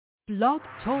Blog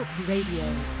Talk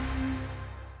Radio.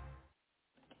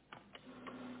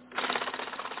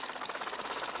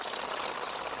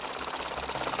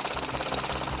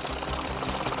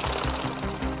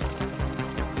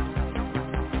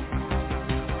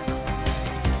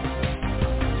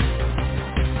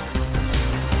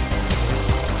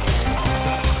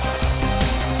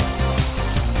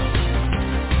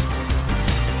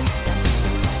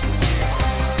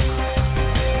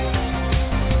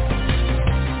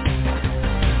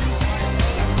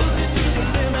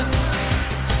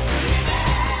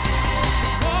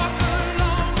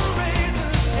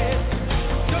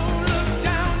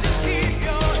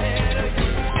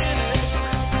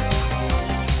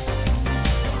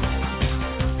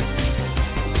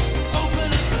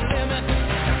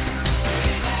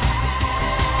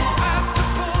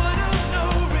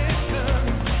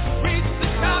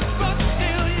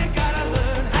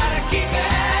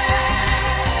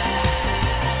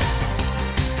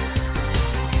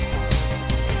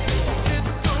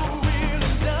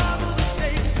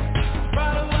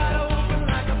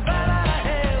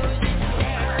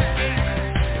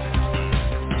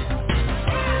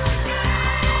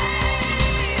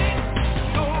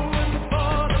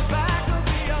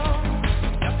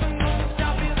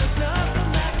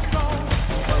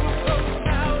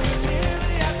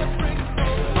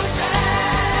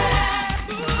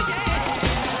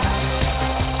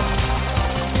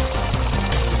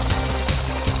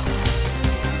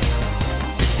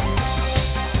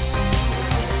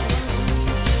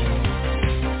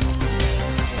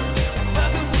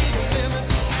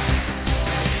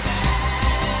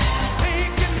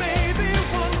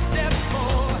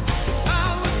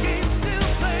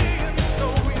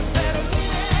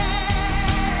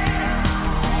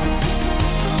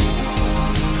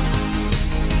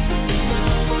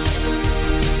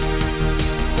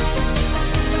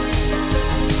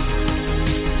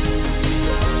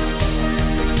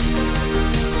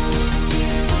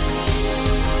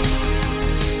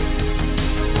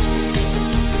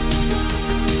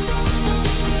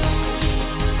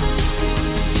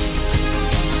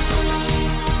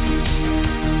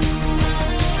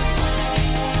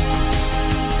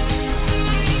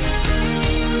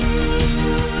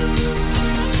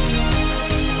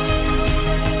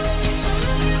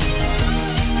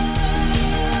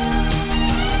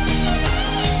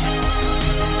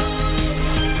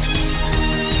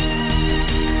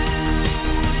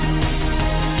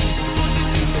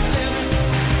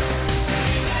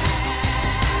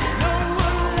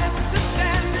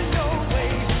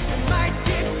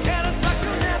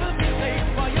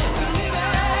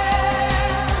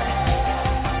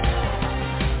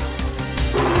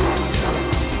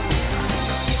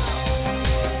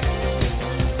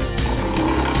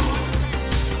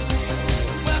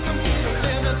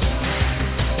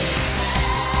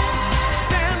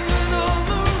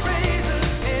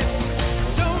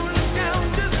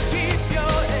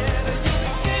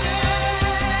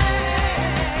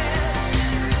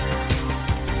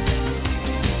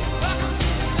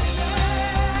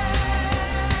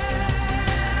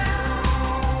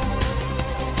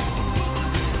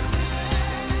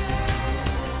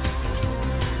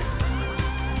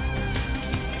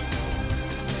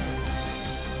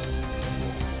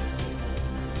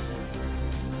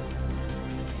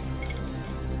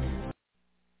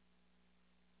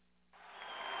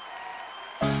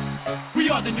 We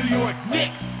are the New York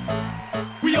Knicks.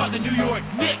 We are the New York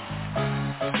Knicks.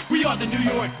 We are the New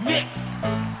York Knicks.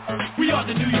 We are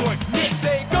the New York Knicks.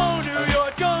 Say go New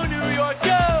York, go New York,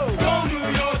 go. Go New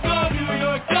York, go New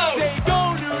York, go. Say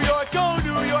go New York, go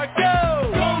New York,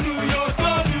 go. Go New York,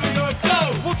 go New York, go.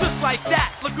 Well, just like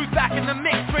that, look who's back in the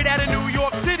mix. Straight out of New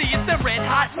York City, it's the Red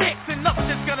Hot Knicks. And nothing's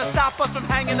just gonna stop us from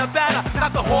hanging a banner.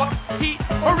 Not the Hawks, Heat,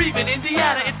 or even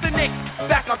Indiana. It's the Knicks,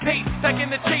 back on pace, back in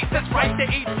the chase. That's right, the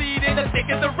 8th seed in the thick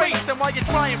of the race. And while you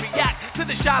try and react to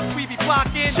the shots we be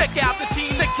blocking, check out the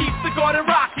team that keeps the Garden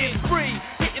rocking. Free,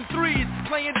 hitting threes,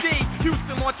 playing D.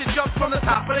 Houston launching jumps from the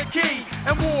top of the key.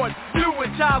 And Ward, you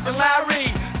and Childs and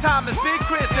Larry. Thomas, Big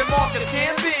Chris, and Marcus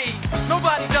can be.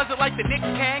 Nobody does it like the Knicks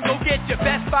can. Go get your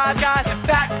best 5 guys. In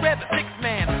fact, grab the 6th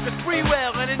man. The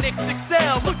Freewell and the Knicks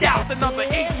excel. Look out, the number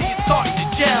 18 starting to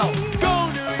gel.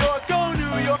 Go New York, go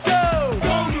New York, go.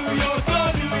 Go New York,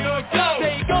 go New York, go.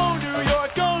 Say go New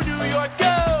York, go New York,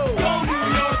 go. Go New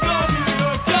York, go New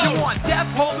York, go. You want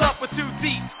depth? Hold up with 2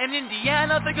 deep. In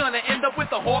Indiana, they're gonna end up with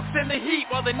the Hawks and the Heat,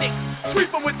 while the Knicks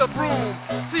sweep them with the broom.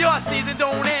 See, our season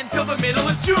don't end till the middle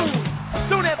of June.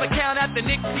 Don't ever count out the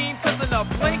Knicks team, cause in a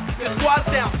blink, the squad's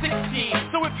down 16.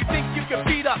 So if you think you can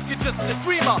beat us, you're just a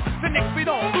dreamer. The Knicks, we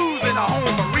don't lose in a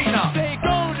home arena. Say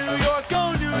go New York,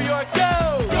 go New York,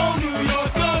 go. Go New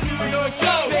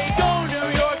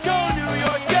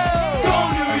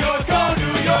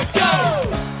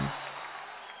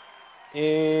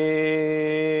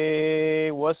Hey,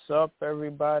 what's up,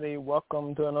 everybody?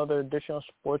 Welcome to another edition of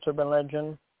Sports Urban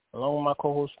Legend. Along with my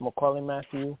co-host, Macaulay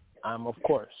Matthew, I'm, of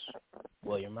course,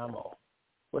 William Ammo.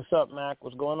 What's up, Mac?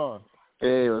 What's going on?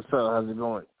 Hey, what's up? How's it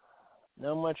going?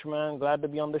 Not much, man. Glad to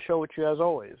be on the show with you, as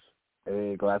always.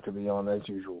 Hey, glad to be on as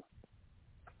usual.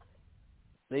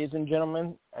 Ladies and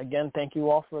gentlemen, again, thank you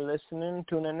all for listening,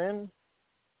 tuning in.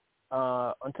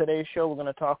 On today's show, we're going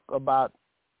to talk about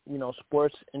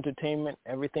sports, entertainment,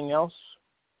 everything else.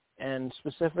 And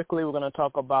specifically, we're going to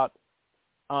talk about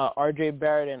R.J.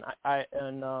 Barrett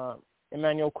and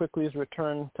Emmanuel Quickley's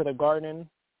return to the Garden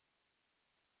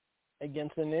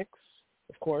against the Knicks,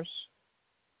 of course.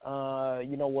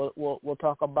 We'll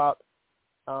talk about,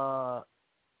 the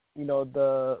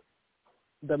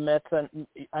Mets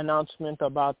announcement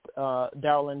about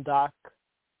Darryl and Doc,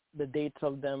 the dates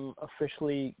of them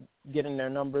officially getting their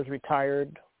numbers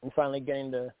retired and finally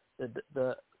getting the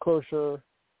closure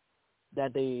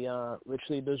that they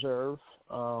richly deserve.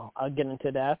 I'll get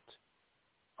into that.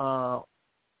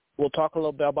 We'll talk a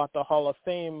little bit about the Hall of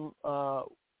Fame. The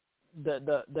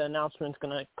announcement's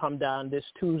going to come down this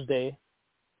Tuesday.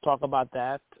 Talk about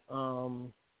that.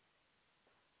 We'll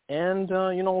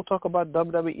talk about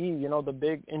WWE, the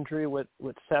big injury with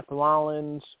Seth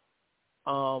Rollins,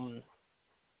 Dolph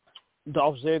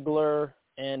Ziggler,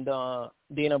 and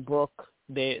Dana Brooke.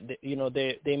 They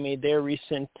made their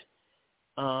recent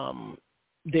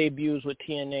debuts with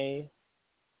TNA,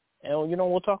 and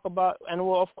we'll talk about, and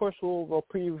we'll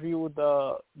preview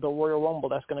the Royal Rumble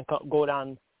that's going to go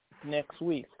down next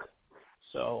week.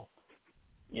 So,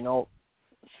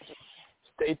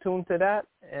 stay tuned to that,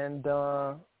 and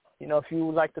if you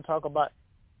would like to talk about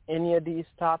any of these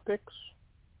topics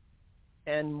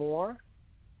and more,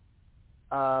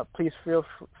 please feel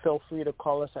free to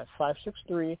call us at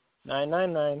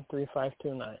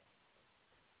 563-999-3529.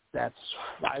 That's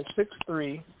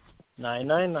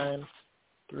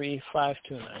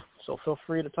 563-999-3529. So feel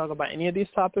free to talk about any of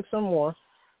these topics and more.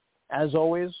 As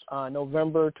always,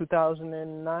 November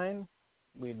 2009,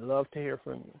 we'd love to hear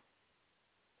from you.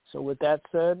 So with that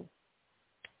said,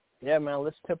 yeah, man,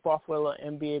 let's tip off with a little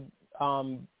NBA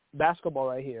basketball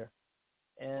right here.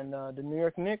 And the New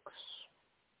York Knicks,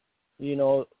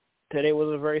 today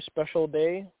was a very special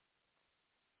day.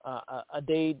 A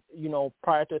day,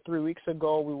 prior to 3 weeks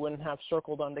ago, we wouldn't have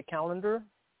circled on the calendar.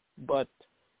 But,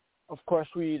 of course,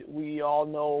 we all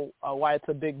know why it's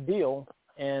a big deal.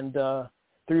 And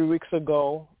 3 weeks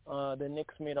ago, the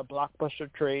Knicks made a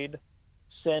blockbuster trade,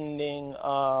 sending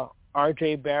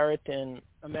R.J. Barrett and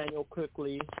Emmanuel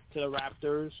Quickley to the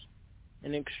Raptors.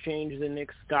 In exchange, the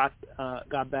Knicks got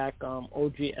back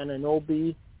OG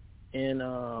Anunoby and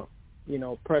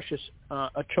Precious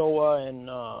Achiuwa and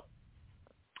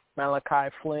Malachi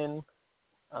Flynn,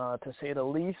 to say the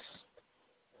least.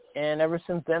 And ever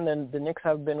since then, the Knicks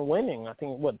have been winning. I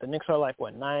think the Knicks are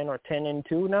 9 or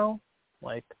 10-2 now,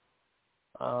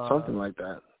 something like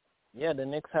that. Yeah, the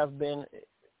Knicks have been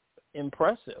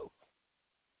impressive,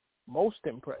 most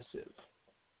impressive.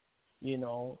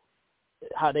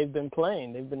 How they've been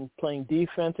playing. They've been playing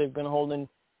defense. They've been holding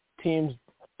teams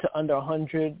to under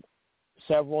 100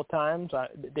 several times.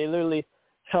 They literally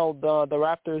held the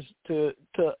Raptors to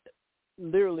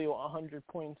literally 100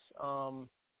 points,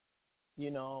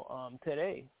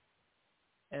 today.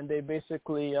 And they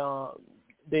basically the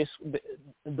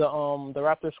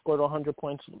Raptors scored 100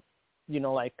 points,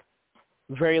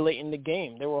 very late in the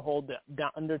game. They were held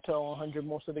down under to 100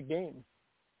 most of the game.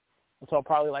 Until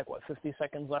probably 50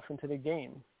 seconds left into the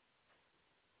game.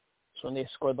 So when they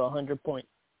scored the 100-point.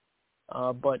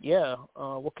 But yeah,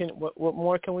 what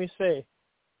more can we say?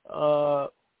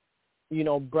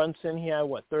 Brunson, he had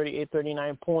 38,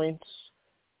 39 points,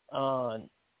 9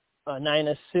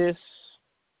 assists.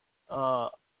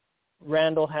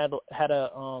 Randall had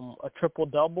a triple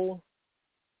double.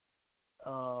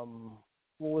 What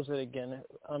was it again?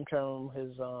 I'm trying to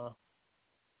remember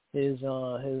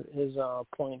his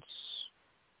points.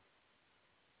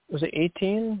 Was it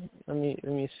 18? Let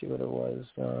me see what it was.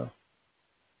 Let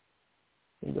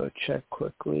me go check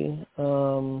quickly.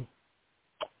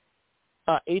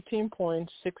 18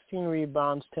 points, 16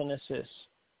 rebounds, 10 assists.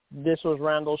 This was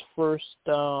Randall's first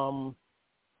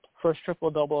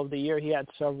triple double of the year. He had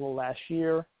several last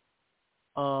year.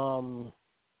 And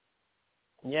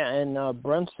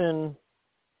Brunson.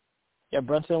 Yeah,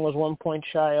 Brunson was 1 point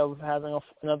shy of having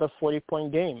another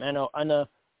 40-point game, and an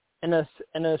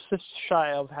assist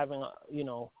shy of having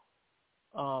 10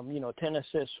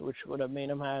 assists, which would have made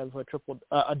him have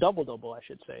a double-double, I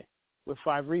should say, with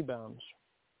 5 rebounds.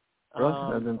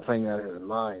 Brunson has been playing out of his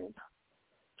mind.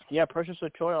 Yeah, Precious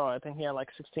Achiuwa, I think he had like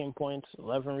 16 points,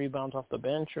 11 rebounds off the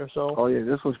bench or so. Oh, yeah,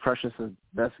 this was Precious'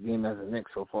 best game as a Knick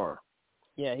so far.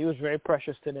 Yeah, he was very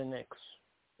precious to the Knicks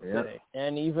today.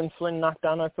 And even Flynn knocked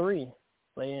down a 3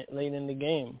 late in the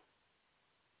game.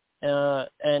 And,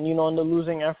 in the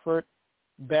losing effort,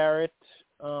 Barrett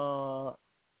scored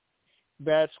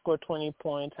 20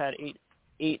 points, had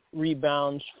eight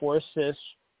rebounds, 4 assists,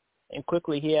 and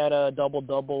quickly he had a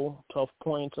double-double, 12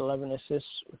 points, 11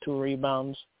 assists, 2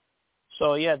 rebounds.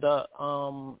 So, yeah,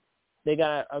 they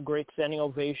got a great standing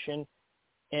ovation.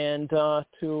 And to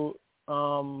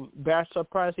Barrett's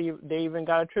surprise, they even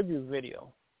got a tribute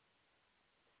video.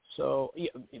 So,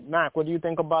 yeah, Mac, what do you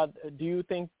think about? Do you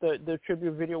think the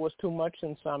tribute video was too much?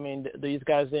 Since these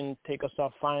guys didn't take a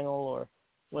soft final or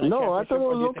win a No, I championship? thought it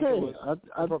was okay.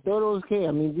 I thought it was okay.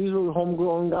 I mean, these were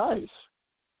homegrown guys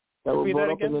that were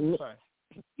brought up in the Knicks.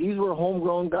 These were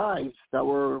homegrown guys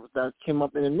that came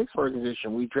up in the Knicks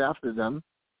organization. We drafted them,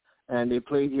 and they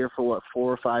played here for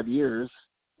 4 or 5 years,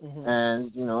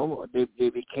 and they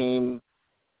became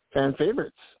fan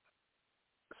favorites.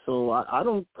 So I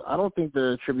don't think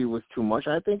the tribute was too much.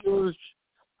 I think it was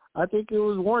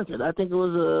warranted. I think it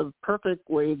was a perfect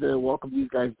way to welcome these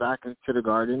guys back into the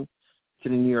Garden, to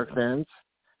the New York fans,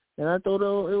 and I thought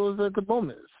it was a good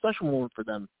moment, a special moment for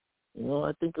them.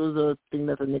 I think it was a thing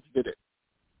that the Knicks did it.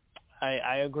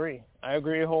 I agree. I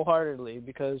agree wholeheartedly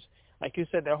because, like you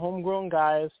said, they're homegrown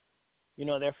guys.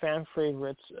 They're fan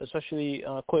favorites, especially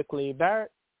quickly.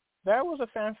 Barrett was a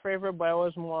fan favorite, but it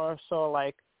was more so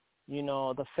like,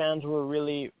 the fans were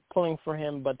really pulling for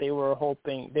him, but they were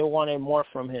hoping they wanted more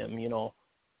from him.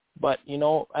 But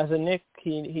as a Knick,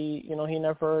 he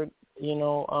never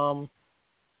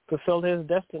fulfilled his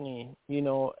destiny.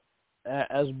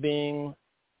 As being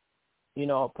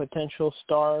a potential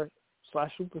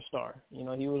star/superstar.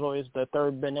 He was always the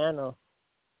third banana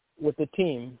with the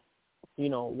team.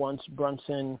 Once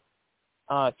Brunson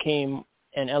came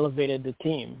and elevated the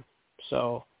team.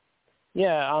 So,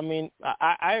 yeah,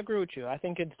 I agree with you. I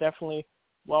think it's definitely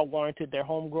well warranted. They're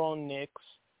homegrown Knicks.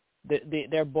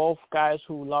 They're both guys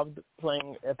who loved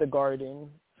playing at the Garden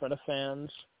for the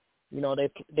fans.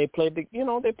 They played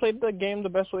the game the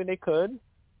best way they could,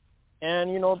 and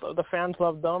the fans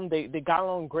loved them. They got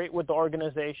along great with the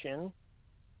organization.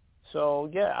 So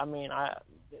yeah,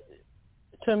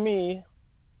 to me,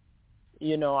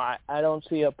 I don't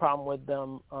see a problem with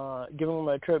them giving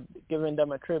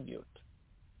them a tribute.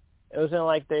 It wasn't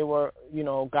like they were,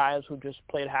 guys who just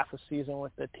played half a season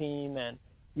with the team and,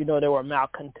 they were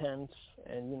malcontents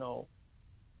and,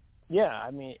 yeah,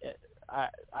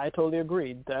 I totally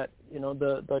agreed that,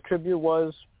 the tribute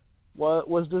was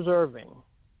deserving.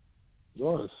 It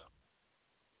was.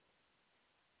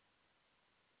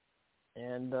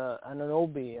 And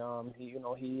Anunoby,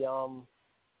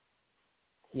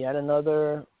 he had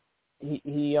another,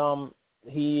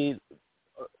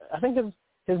 I think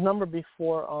his number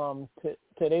before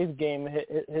today's game,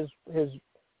 his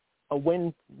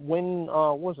win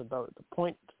what was it, the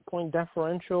point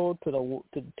differential to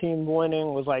the team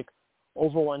winning was like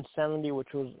over 170,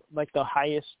 which was like the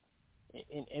highest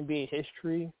in NBA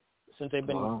history since they've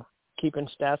been keeping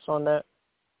stats on that.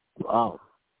 Wow.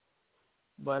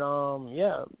 But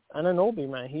yeah, Anunoby,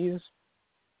 man, he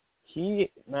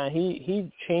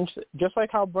changed just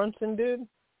like how Brunson did.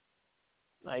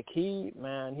 Like he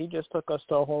just took us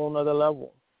to a whole nother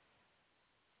level.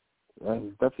 Yeah,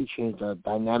 he's definitely changed the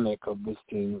dynamic of this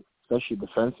team, especially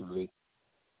defensively.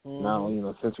 Now,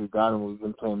 since we got him, we've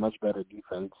been playing much better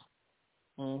defense.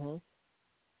 And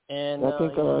I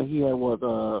think he had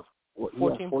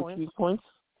 14 points?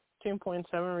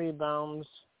 10.7 rebounds,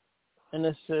 an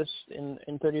assist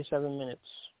in 37 minutes.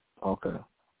 Okay.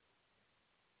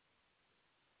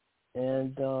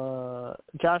 And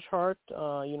Josh Hart,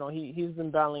 he's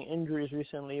been battling injuries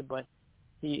recently, but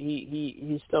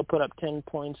he still put up 10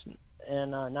 points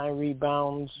and 9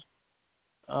 rebounds.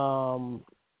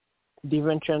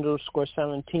 DiVincenzo scored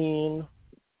 17.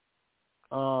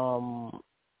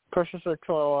 Precious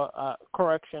Achiuwa,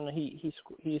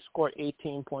 he scored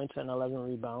 18 points and 11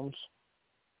 rebounds.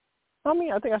 I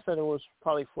think I said it was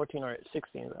probably 14 or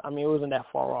 16. It wasn't that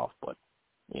far off, but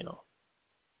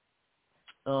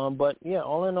but yeah,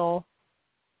 all in all,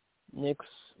 Knicks,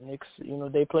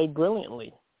 they played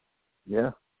brilliantly.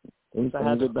 Yeah, they've been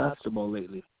playing good basketball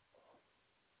lately.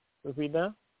 Repeat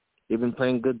that? They've been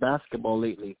playing good basketball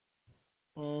lately.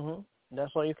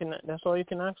 That's all you can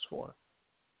ask for.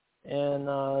 And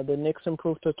the Knicks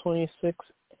improved to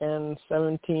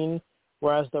 26-17,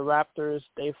 whereas the Raptors,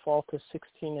 they fall to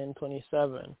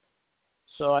 16-27.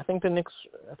 So I think the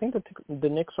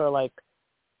Knicks are like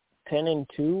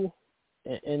 10-2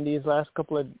 in these last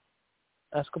couple of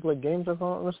games, if I'm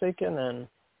not mistaken, and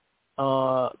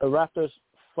the Raptors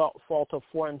fall to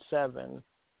 4-7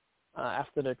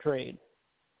 after the trade.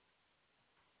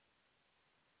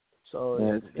 So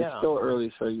it's still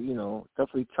early, so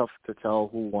definitely tough to tell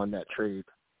who won that trade.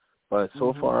 But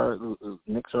so far, the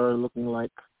Knicks are looking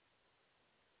like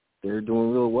they're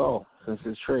doing real well since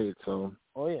this trade. So.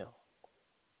 Oh yeah.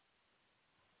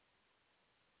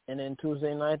 And then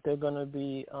Tuesday night they're gonna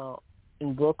be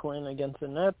in Brooklyn against the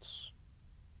Nets.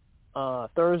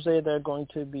 Thursday they're going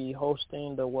to be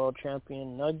hosting the world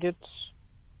champion Nuggets.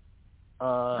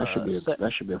 That should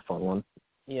be a fun one.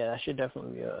 Yeah, that should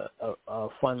definitely be a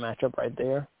fun matchup right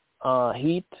there.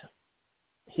 Heat,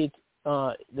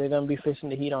 they're gonna be facing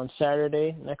the Heat on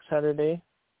next Saturday.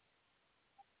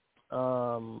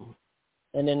 And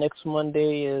then next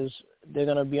Monday they're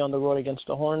gonna be on the road against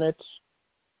the Hornets.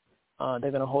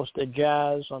 They're gonna host the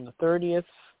Jazz on the 30th.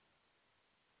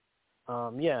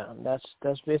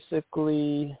 That's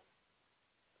basically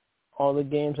all the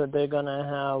games that they're gonna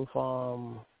have.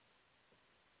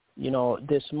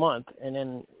 This month, and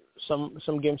then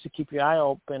some games to keep your eye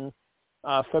open.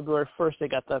 February 1st, they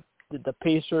got the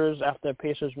Pacers after the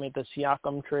Pacers made the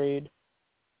Siakam trade,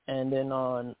 and then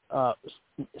on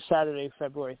Saturday,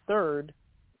 February 3rd,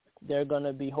 they're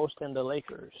gonna be hosting the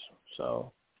Lakers.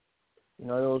 So,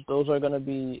 those are gonna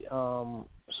be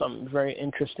some very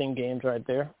interesting games right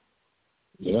there.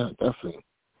 Yeah, definitely.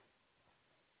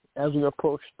 As we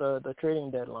approach the trading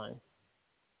deadline,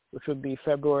 which would be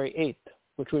February 8th,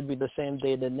 which would be the same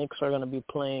day the Knicks are going to be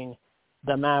playing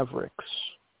the Mavericks.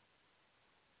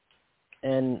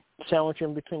 And sandwiched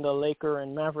in between the Laker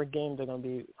and Maverick game, they're going to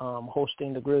be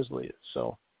hosting the Grizzlies.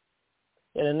 So,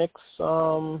 the Knicks,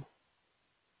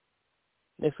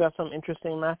 they've got some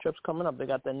interesting matchups coming up. They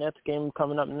got the Nets game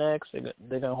coming up next. They're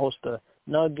going to host the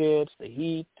Nuggets, the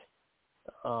Heat,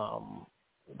 the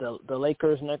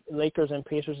Lakers and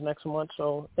Pacers next month.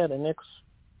 So, the Knicks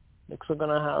are going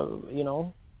to have,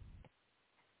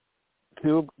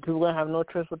 people going to have no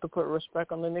choice but to put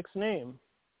respect on the Knicks name.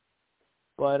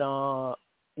 But,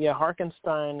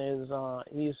 Hartenstein is,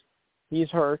 he's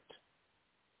hurt.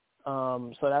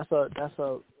 So that's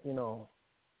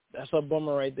a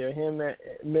bummer right there. Him and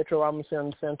Mitchell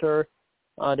Robinson center,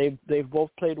 they've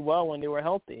both played well when they were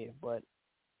healthy, but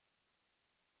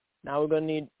now we're going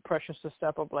to need Precious to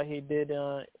step up like he did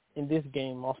in this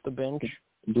game off the bench.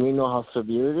 Do we know how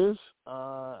severe it is?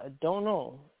 I don't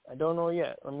know. I don't know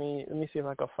yet. Let me see if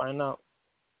I can find out.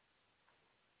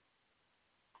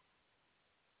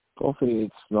 Hopefully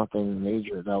it's nothing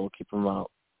major that will keep him out,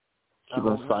 keep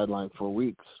him sidelined for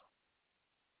weeks.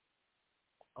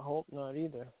 I hope not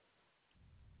either.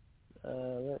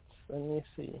 Let me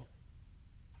see.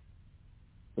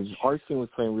 His Hartstein was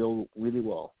playing really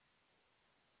well.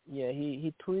 Yeah,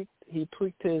 he tweaked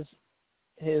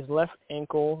his left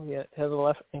ankle. He has a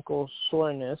left ankle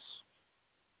soreness.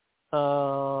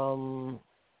 So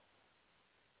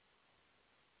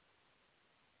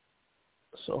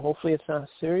hopefully it's not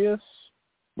serious.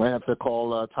 Might have to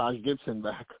call Taj Gibson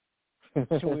back. We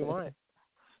might.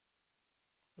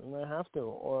 We might have to,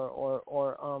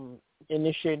 or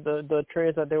initiate the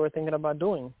trades that they were thinking about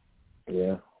doing.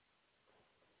 Yeah.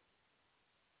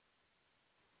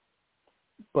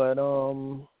 But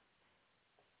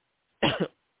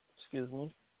excuse me.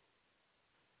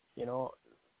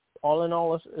 All in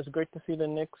all, it's great to see the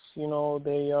Knicks.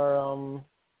 They are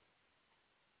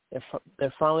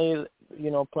they're finally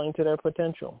playing to their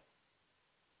potential.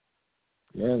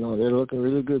 Yeah, no, they're looking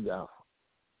really good now.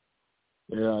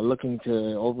 They're looking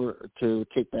to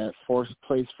take that fourth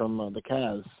place from the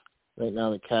Cavs. Right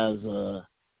now, the Cavs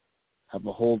have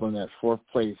a hold on that fourth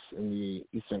place in the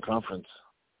Eastern Conference.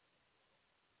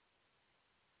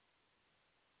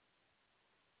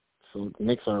 So the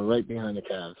Knicks are right behind the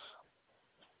Cavs.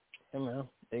 Yeah, man.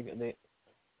 They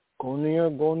go New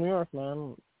York, man.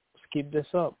 Let's keep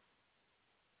this up.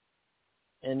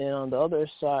 And then on the other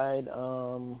side,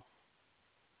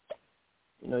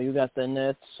 you got the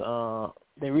Nets.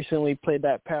 They recently played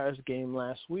that Paris game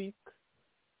last week,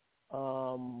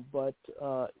 but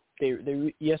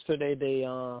yesterday they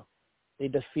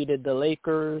defeated the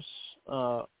Lakers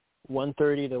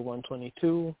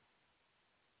 130-122.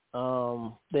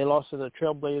 They lost to the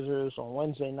Trailblazers on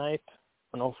Wednesday night,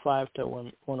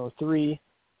 105-103,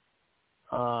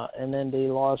 and then they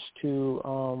lost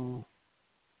to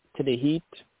the Heat,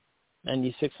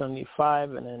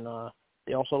 96-75, and then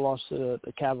they also lost to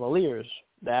the Cavaliers,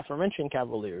 the aforementioned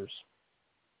Cavaliers,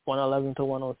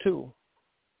 111-102.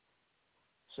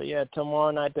 So yeah,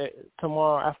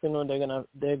 tomorrow afternoon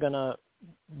they're gonna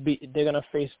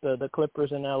face the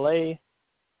Clippers in LA.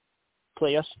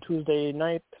 play us Tuesday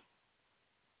night.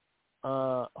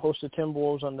 Host the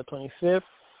Timberwolves on the 25th.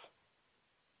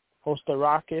 Host the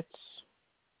Rockets.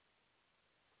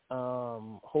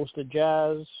 Host the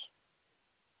Jazz.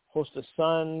 Host the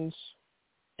Suns.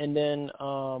 And then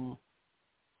on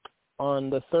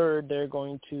the 3rd, they're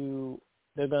gonna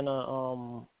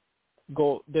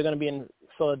be in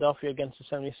Philadelphia against the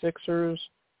 76ers.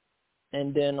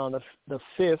 And then on the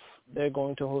 5th, they're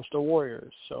going to host the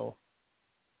Warriors. So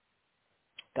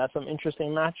got some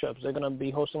interesting matchups. They're going to be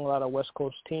hosting a lot of West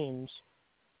Coast teams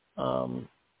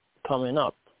coming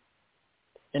up.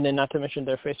 And then not to mention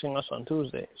they're facing us on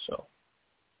Tuesday. So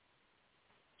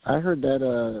I heard that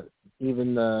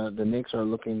even the Knicks are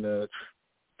looking to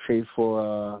trade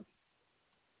for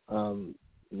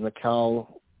Mikal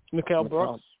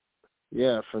Brooks.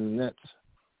 Yeah, from the Nets.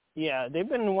 Yeah, they've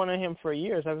been wanting him for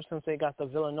years, ever since they got the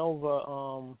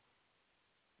Villanova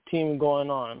team going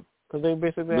on. Because they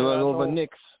basically Villanova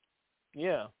Knicks.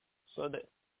 Yeah, so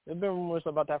there've been rumors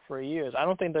about that for years. I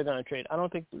don't think they're going to trade. I don't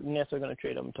think the Nets are going to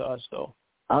trade him to us, though.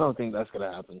 I don't think that's going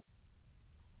to happen.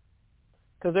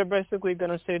 Because they're basically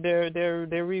going to say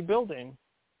they're rebuilding.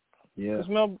 Yeah.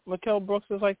 Because Mikal Brooks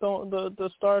is like the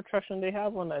star attraction they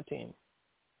have on that team.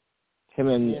 Him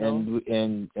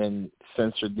and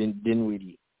Spencer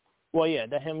Dinwiddie. Well, yeah,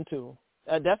 him too.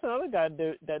 That's another guy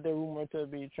that they're rumored to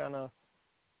be trying to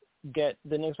get.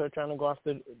 The Knicks are trying to go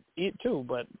after it too,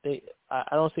 but I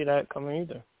don't see that coming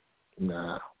either.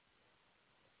 Nah.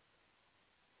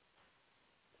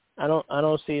 I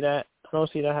don't see that. I don't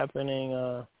see that happening.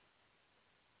 I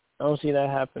don't see that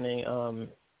happening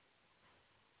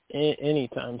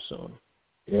anytime soon.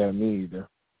 Yeah, me either.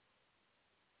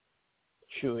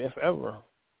 Shoot, if ever.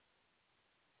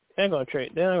 They're not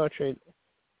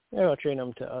gonna trade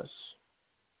them to us.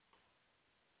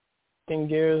 Thing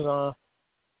gears. We're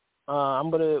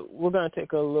gonna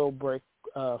take a little break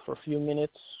for a few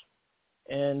minutes,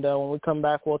 and when we come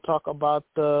back, we'll talk about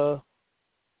the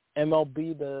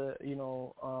MLB.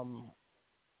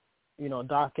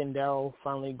 Doc and Darryl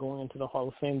finally going into the Hall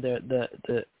of Fame.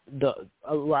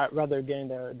 Rather getting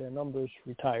their numbers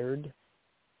retired,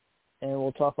 and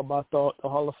we'll talk about the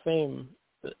Hall of Fame,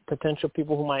 the potential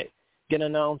people who might get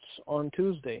announced on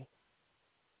Tuesday.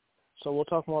 So we'll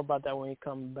talk more about that when we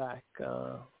come back.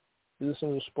 You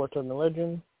listen to Sports on the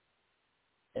Legend,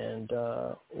 and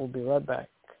we'll be right back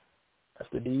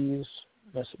after these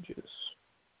messages.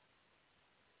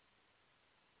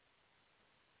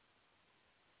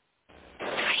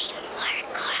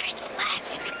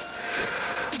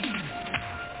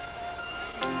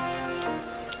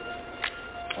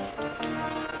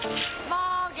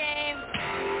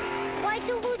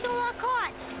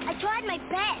 Tried my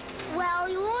best. Well,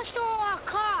 you lost all our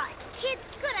cards. Kid,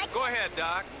 good. Go ahead,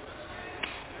 Doc.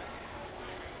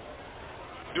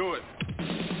 Do it.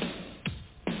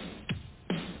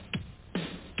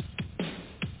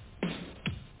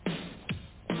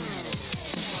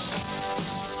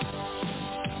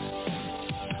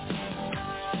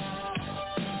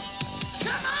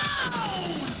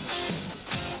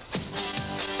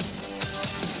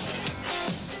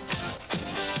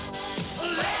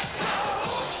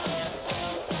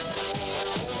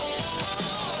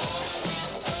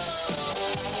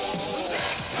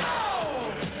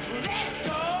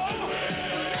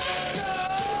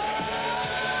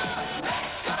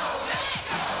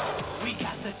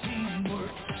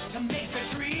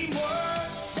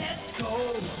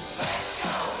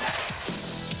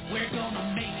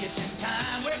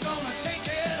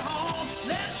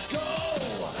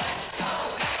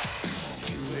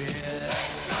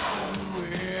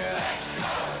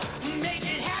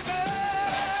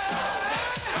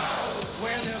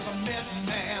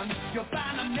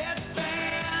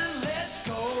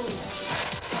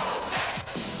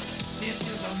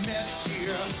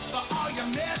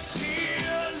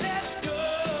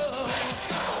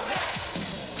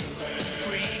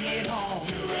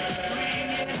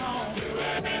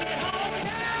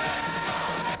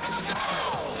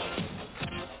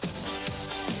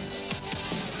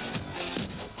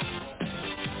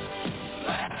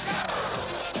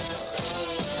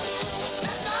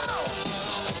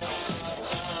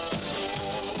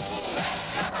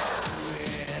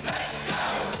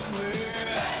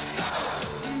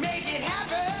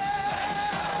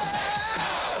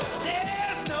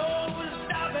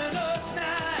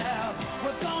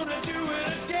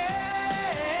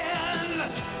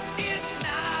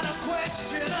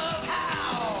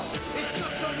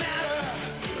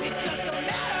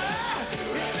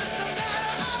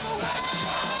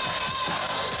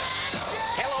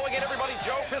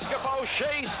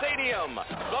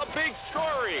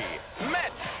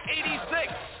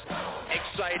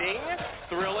 exciting,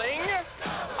 thrilling,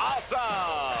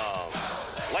 awesome.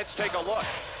 Let's take a look.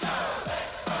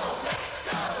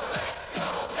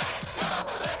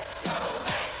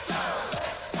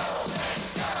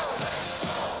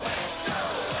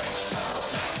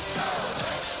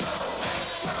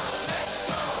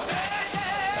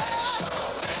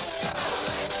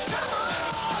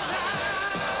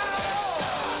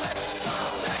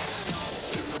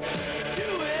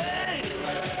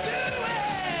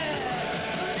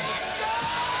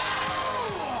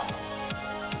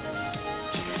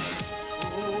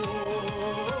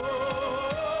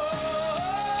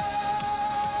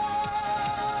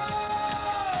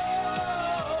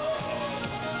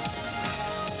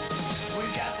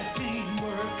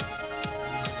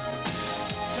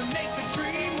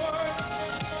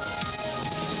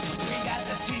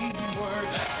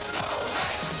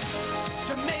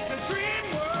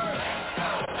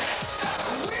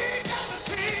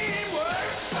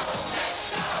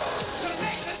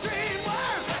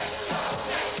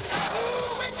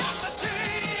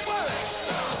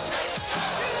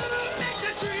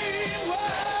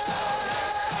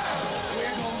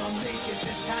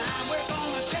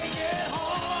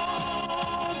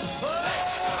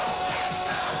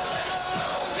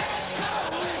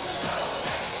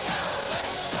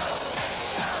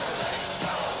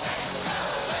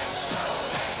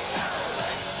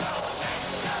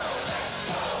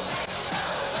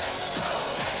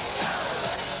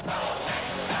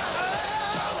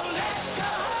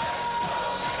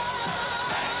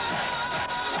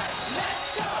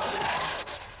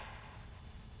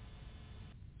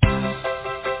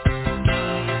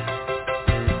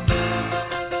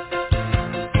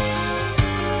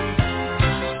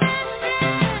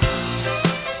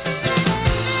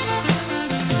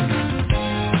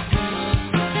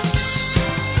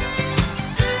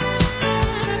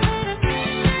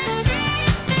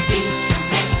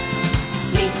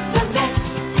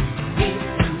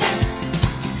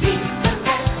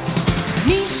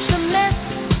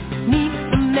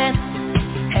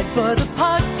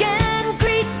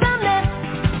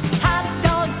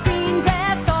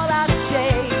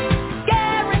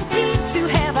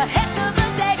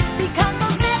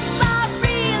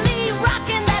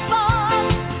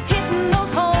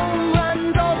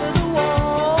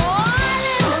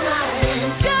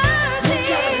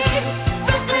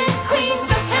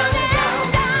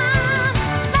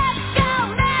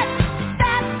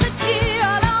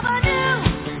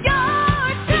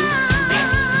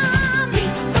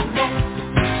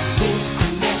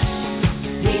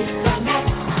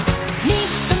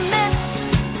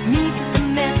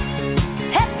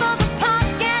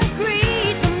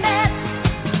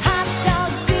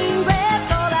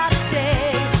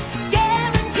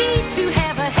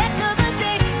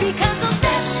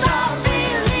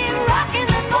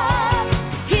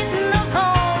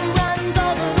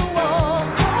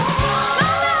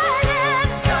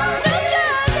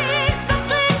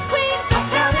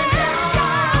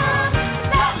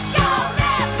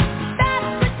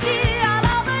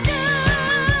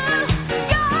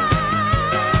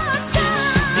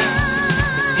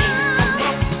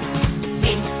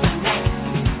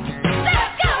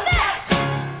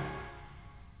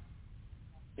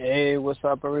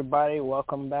 What's up, everybody?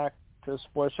 Welcome back to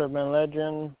Sports Urban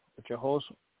Legend with your host,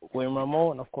 William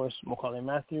Rameau, and, of course, Macaulay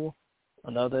Matthew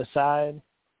on the other side.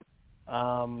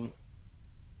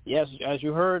 Yes, as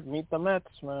you heard, meet the Mets,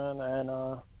 man, and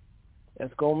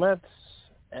let's go Mets.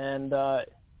 And,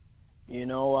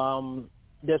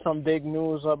 there's some big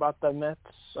news about the Mets.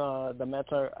 The Mets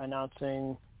are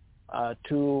announcing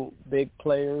two big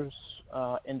players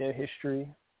in their history,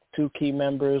 two key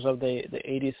members of the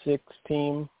 86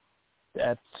 team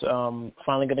that's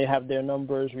finally going to have their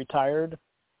numbers retired.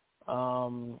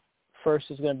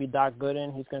 First is going to be Doc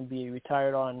Gooden. He's going to be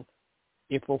retired on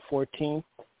April 14th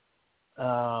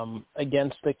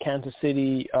against the Kansas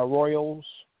City Royals.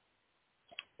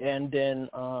 And then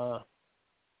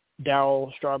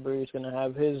Darryl Strawberry is going to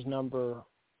have his number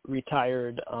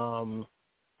retired on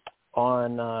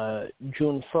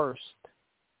June 1st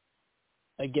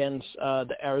against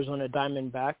the Arizona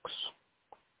Diamondbacks.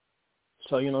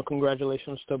 So,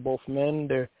 congratulations to both men.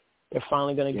 They're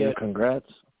finally going to get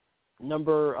congrats.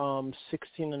 Number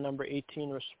 16 and number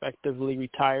 18 respectively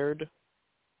retired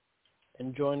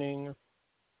and joining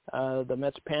the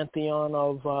Mets pantheon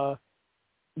of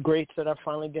greats that are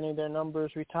finally getting their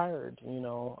numbers retired.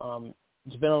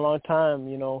 It's been a long time,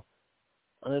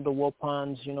 under the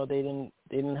Wilpons, they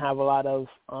didn't have a lot of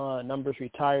numbers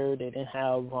retired. They didn't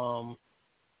have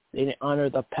they didn't honor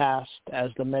the past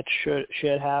as the Mets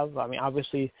should have. I mean,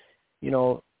 obviously, you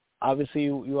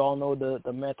all know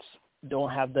the Mets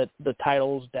don't have the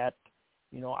titles that,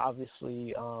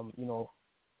 obviously,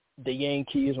 the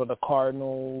Yankees or the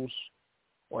Cardinals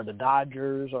or the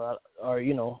Dodgers or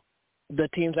the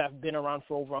teams that have been around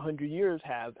for over 100 years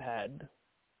have had.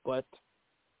 But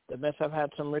the Mets have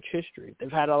had some rich history.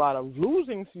 They've had a lot of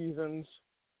losing seasons,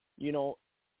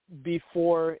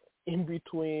 before, in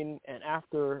between, and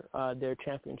after their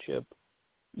championship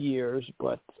years.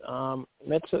 But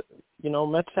Mets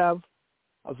have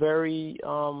a very,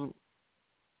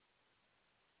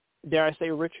 dare I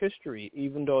say, rich history,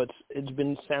 even though it's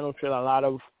been saddled with a lot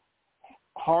of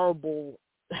horrible,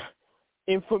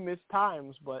 infamous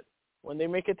times. But when they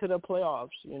make it to the playoffs,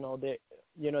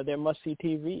 they're must-see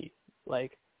TV.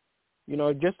 Like,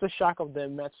 just the shock of the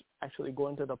Mets actually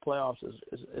going to the playoffs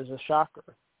is a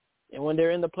shocker. And when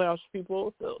they're in the playoffs,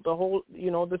 people, the whole,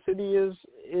 the city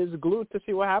is glued to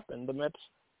see what happened. The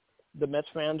Mets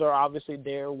fans are obviously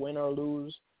there, win or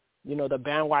lose. The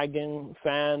bandwagon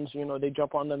fans, they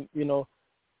jump on them,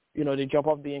 they jump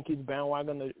off the Yankees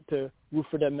bandwagon to root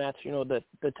for the Mets. The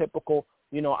typical,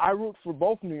 I root for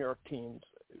both New York teams,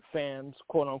 fans,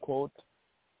 quote unquote.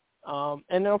 And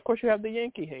then of course you have the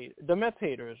Mets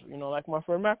haters, like my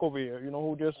friend Mac over here,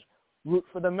 who just root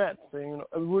for the Mets, and,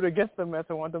 root against the Mets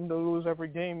and want them to lose every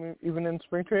game, even in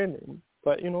spring training.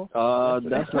 But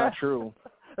that's not true.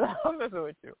 I'm messing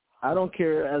with you. I don't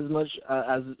care as much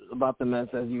as about the Mets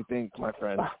as you think, my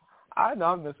friend. I know,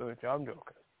 I'm messing with you. I'm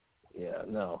joking. Yeah,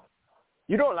 no.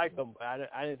 You don't like them, but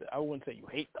I wouldn't say you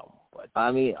hate them. But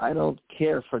I mean, I don't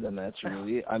care for the Mets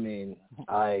really. I mean,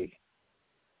 I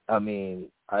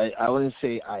wouldn't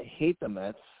say I hate the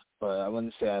Mets, but I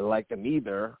wouldn't say I like them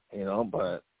either.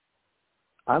 But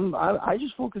I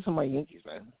just focus on my Yankees,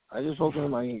 man. I just focus on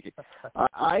my Yankees.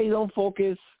 I don't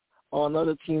focus on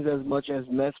other teams as much as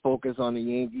Mets focus on the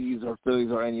Yankees or Phillies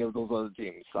or any of those other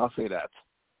teams. I'll say that.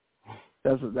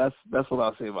 That's what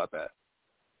I'll say about that.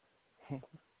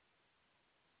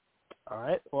 All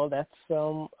right. Well, that's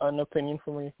an opinion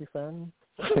from a Yankee fan.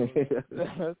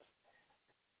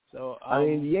 So I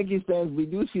mean, the Yankees fans, we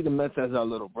do see the Mets as our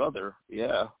little brother.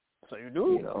 Yeah. So you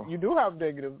do. You do have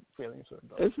negative feelings for it,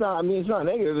 though. It's not. I mean, it's not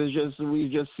negative. It's just we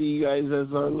just see you guys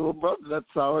as our little brother. That's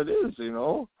how it is.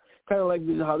 Kind of like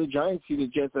how the Giants see the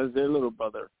Jets as their little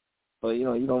brother. But we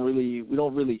don't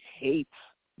really hate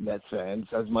Mets fans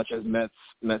as much as Mets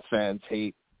fans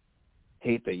hate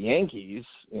the Yankees.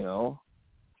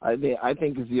 I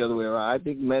think it's the other way around. I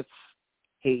think Mets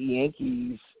hate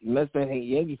Yankees. Mets fans hate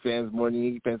Yankee fans more than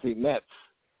Yankee fans hate Mets.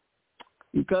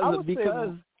 Because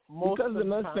the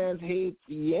Mets fans hate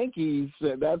the Yankees,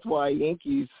 that's why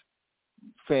Yankees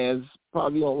fans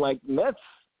probably don't like Mets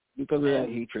because of that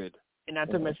hatred. And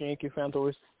not to mention, Yankee fans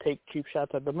always take cheap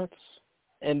shots at the Mets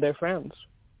and their fans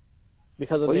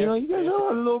because of you guys are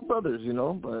our little brothers,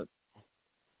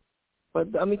 But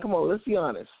I mean, come on, let's be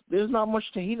honest. There's not much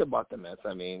to hate about the Mets.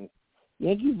 I mean,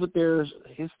 Yankees with their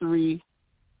history.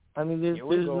 I mean, there's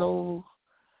no.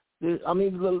 I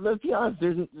mean, let's be honest.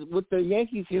 With the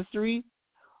Yankees' history,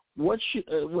 when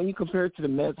you compare it to the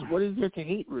Mets, what is there to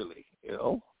hate, really?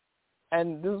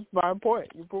 And this is my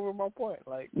point. You're proving my point.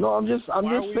 Like, no, I'm just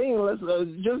saying. Let's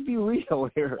just be real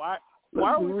here.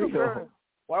 Why are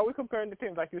we comparing the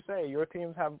teams? Like you say, your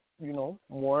teams have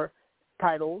more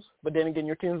titles, but then again,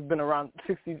 your team's been around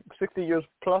 60 years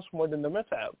plus more than the Mets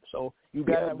have. So you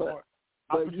guys have more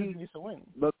opportunities to win.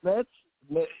 But let's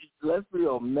be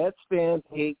real. Mets fans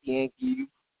hate Yankees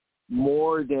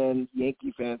more than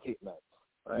Yankee fans hate Mets,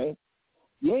 right?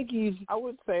 Yankees, I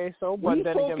would say so, but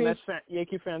then again,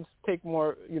 Yankee fans take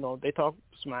more, they talk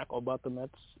smack about the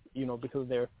Mets, because of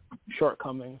their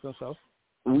shortcomings and stuff.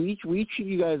 We treat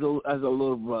you guys as a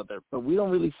little brother, but we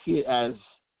don't really see it as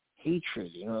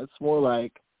hatred. It's more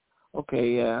like,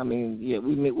 okay, yeah, I mean, yeah,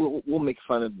 we'll make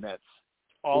fun of Mets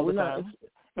all the time.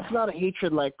 It's not a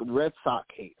hatred like Red Sox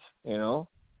hate.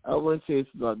 I wouldn't say it's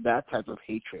that type of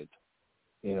hatred.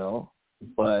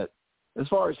 But as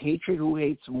far as hatred, who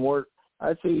hates more?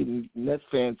 I'd say Mets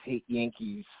fans hate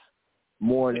Yankees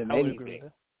more than anything.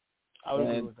 I would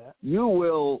agree with that.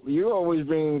 You're always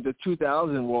bringing the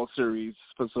 2000 World Series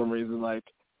for some reason. Like,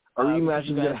 a rematch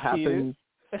is going to happen.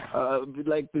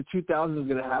 Like the 2000 is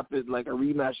going to happen. Like a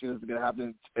rematch is going to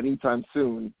happen anytime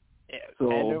soon. Yeah, so,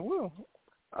 and it will.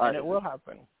 And it will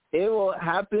happen. It will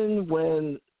happen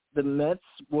when the Mets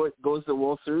goes to the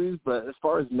World Series. But as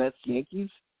far as Mets Yankees,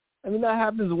 I mean that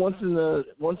happens once in a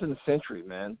century,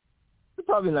 man. We're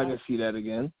probably not going to see that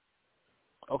again.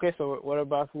 Okay, so what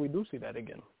about if we do see that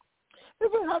again?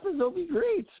 If it happens, it'll be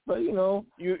great. But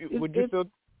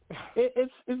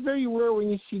it's very rare when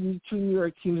you see two New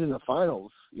York teams in the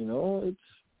finals.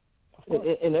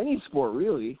 It's in any sport,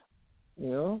 really.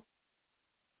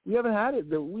 We haven't had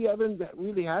it. We haven't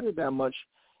really had it that much.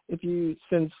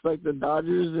 Since like the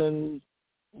Dodgers and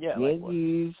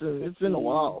Yankees, it's been a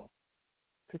while.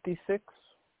 56.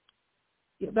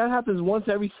 Yeah, that happens once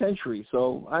every century.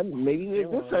 So maybe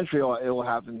this century it will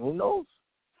happen. Who knows?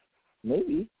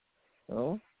 Maybe.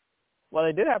 No. Well,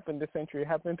 it did happen this century. It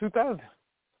happened in 2000.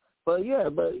 But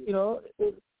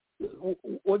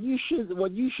what you should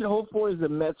hope for is the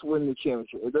Mets win the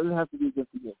championship. It doesn't have to be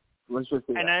against the Yankees. Let's just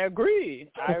say that. I agree.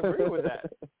 I agree with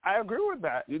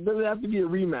that. It doesn't have to be a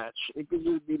rematch. It could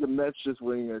just be the Mets just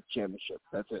winning a championship.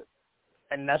 That's it.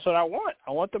 And that's what I want.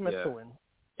 I want the Mets to win.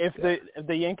 If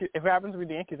the Yankees, if it happens with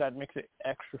the Yankees, that makes it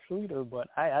extra sweeter. But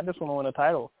I just want to win a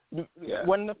title. Yeah.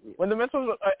 When the Mets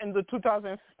was in the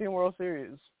 2015 World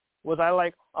Series, was I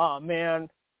like, oh man,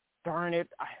 darn it,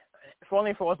 if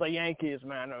only if it was the Yankees,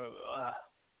 man. I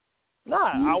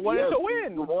wanted to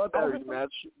win. You want that rematch.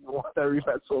 You want that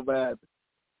rematch so bad.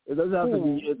 It doesn't have to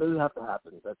be. It doesn't have to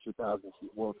happen. That 2000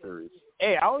 World Series.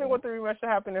 Hey, I only want the rematch to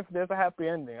happen if there's a happy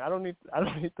ending. I don't need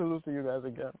to lose to you guys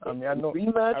again. I mean, I know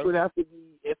rematch would have to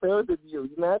be. If there was to be a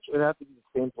rematch, it would have to be the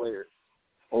same players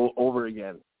over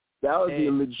again. That would be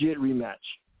a legit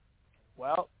rematch.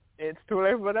 Well, it's too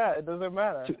late for that. It doesn't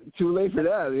matter. Too late for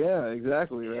that. Yeah,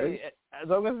 exactly. Right. As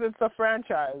long as it's a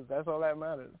franchise, that's all that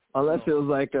matters. Unless it was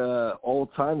like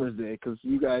Old Timers Day, because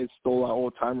you guys stole our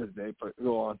Old Timers Day. But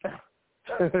go on.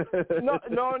 No.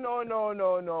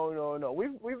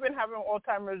 We've been having old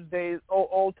timers days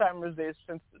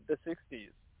since the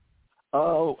 60s.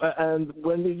 Oh, and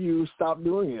when did you stop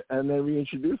doing it and then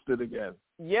reintroduced it again?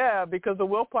 Yeah, because the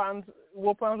Wilpons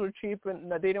were cheap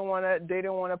and they didn't want to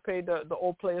pay the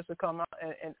old players to come out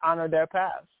and honor their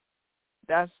past.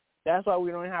 That's why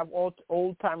we don't have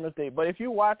old timers day. But if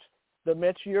you watch the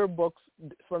Mets yearbooks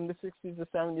from the 60s, the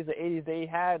 70s, the 80s, they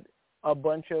had a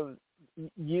bunch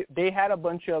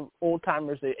of old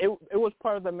timers day. It was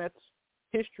part of the Mets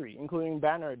history, including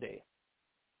Banner Day.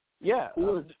 Yeah.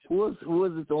 Who was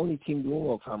the only team doing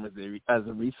old timers day as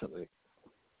of recently?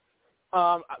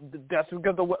 That's because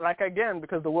because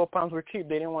the Wilpons were cheap.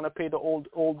 They didn't want to pay the old.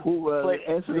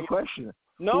 Answer the question.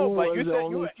 No, who but you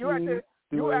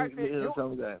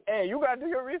gotta do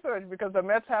your research because the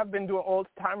Mets have been doing old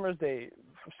timers day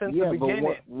since the beginning.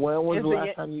 But when was the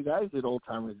last time you guys did old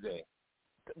timers day?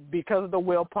 Because of the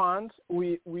Wilpons,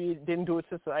 we didn't do it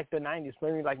since like the 90s,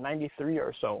 maybe like 93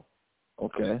 or so.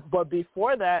 Okay. But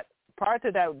before that, prior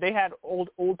to that, they had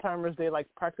old timers day like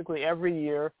practically every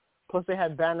year. Plus, they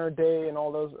had Banner Day and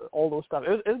all those stuff.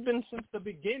 It's been since the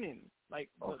beginning. Like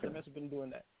the Mets have been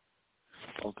doing that.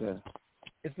 Okay.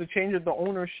 It's the change of the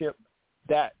ownership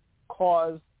that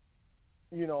caused,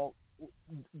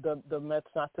 the Mets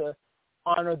not to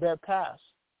honor their past.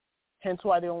 Hence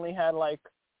why they only had like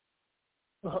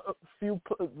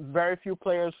very few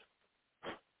players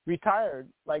retired.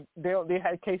 Like they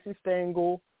had Casey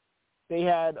Stengel, they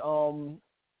had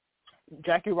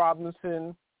Jackie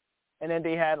Robinson, and then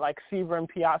they had like Seaver and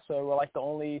Piazza were like the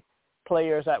only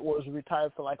players that was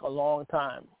retired for like a long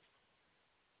time.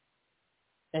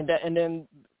 And then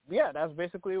that's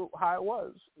basically how it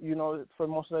was, for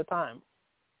most of the time.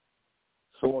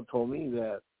 Someone told me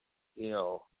that,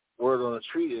 word on the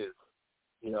street is,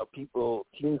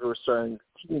 teams were starting,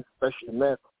 especially the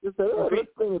Mets, just said, let's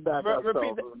bring it back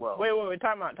ourselves as well. Wait,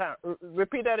 time out.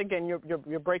 Repeat that again.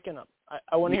 You're breaking up.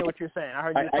 I want to hear what you're saying. I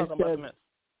heard you talking about the Mets.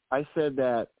 I said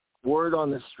that word on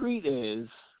the street is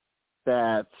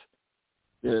that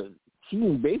the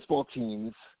baseball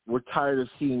teams were tired of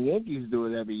seeing Yankees do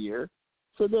it every year.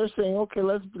 So they're saying, okay,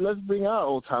 let's bring our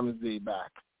Old Timers Day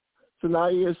back. So now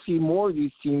you're going to see more of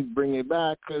these teams bring it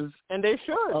back and they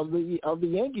should of the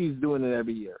Yankees doing it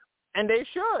every year. And they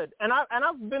should. And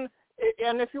I've been,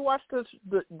 and if you watch this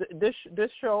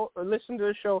show or listen to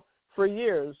this show for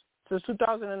years since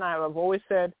 2009, I've always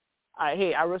said,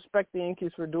 I respect the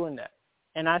Yankees for doing that.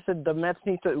 And I said the Mets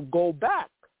need to go back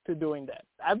to doing that.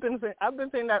 I've been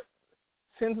saying that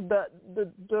since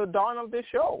the dawn of this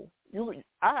show.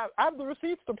 I have the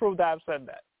receipts to prove that I've said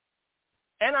that.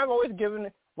 And I've always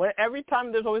given every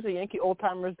time there's always a Yankee Old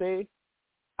Timers Day,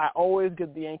 I always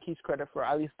give the Yankees credit for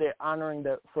at least honoring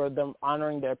their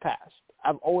past.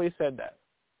 I've always said that.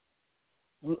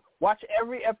 Watch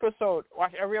every episode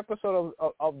of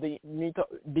the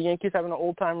Yankees having an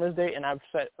Old Timers Day, and I've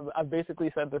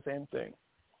basically said the same thing.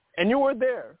 And you were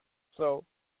there, so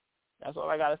that's all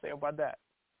I gotta say about that.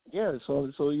 Yeah,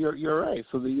 so you're right.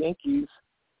 So the Yankees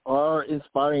are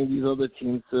inspiring these other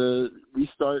teams to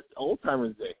restart Old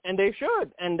Timers Day, and they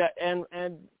should. And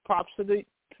props to the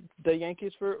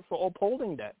Yankees for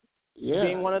upholding that. Yeah,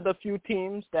 being one of the few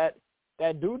teams that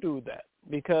do that,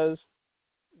 because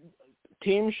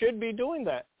teams should be doing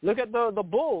that. Look at the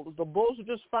Bulls. The Bulls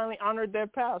just finally honored their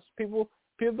past. People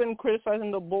have been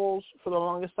criticizing the Bulls for the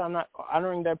longest time, not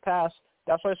honoring their past.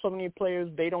 That's why so many players,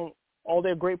 all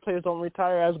their great players don't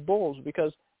retire as Bulls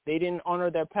because they didn't honor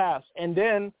their past. And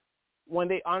then when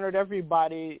they honored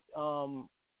everybody,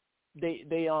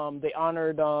 they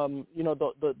honored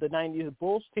the 90s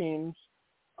Bulls teams.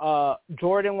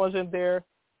 Jordan wasn't there,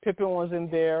 Pippen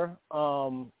wasn't there.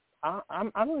 I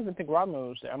don't even think Rodman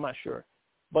was there. I'm not sure,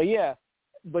 but yeah,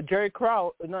 but Jerry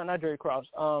Krause, not Jerry Krause.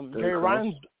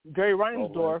 Jerry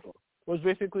Reinsdorf was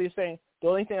basically saying the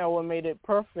only thing that would have made it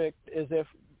perfect is if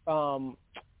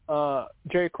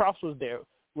Jerry Krause was there,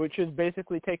 which is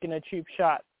basically taking a cheap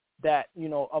shot that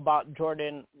about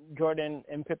Jordan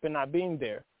and Pippen not being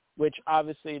there, which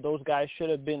obviously those guys should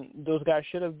have been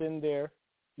there,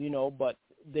 but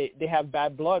they have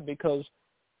bad blood because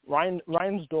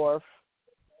Reinsdorf,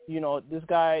 this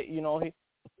guy,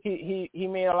 he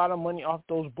made a lot of money off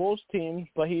those Bulls teams,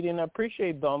 but he didn't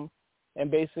appreciate them,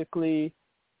 and basically,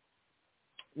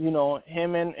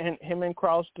 him and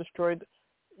Krause destroyed,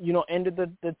 ended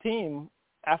the team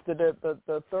after the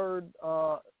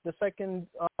second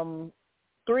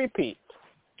three-peat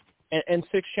and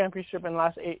 6 championship in the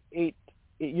last eight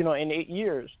in 8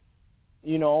 years,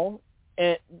 and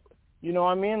you know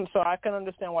what I mean. So I can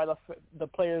understand why the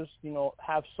players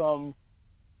have some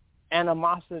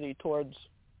animosity towards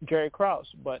Jerry Krause,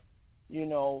 but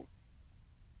that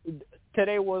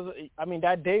day was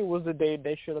the day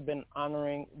they should have been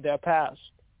honoring their past.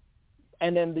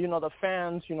 And then the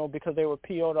fans, because they were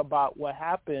PO'd about what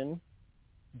happened,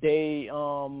 they they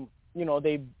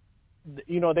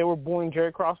were booing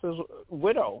Jerry Krause's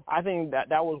widow. I think that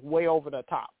was way over the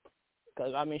top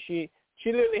because she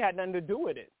literally had nothing to do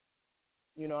with it.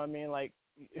 You know what I mean? Like,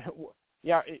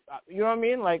 yeah, you know what I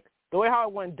mean? Like the way how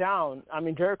it went down. I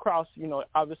mean, Jerry Krause,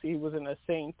 obviously he wasn't a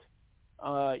saint.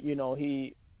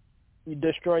 He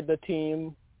destroyed the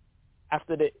team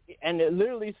and it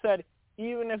literally said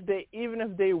even if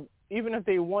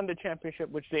they won the championship,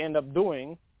 which they end up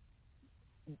doing,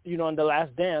 in the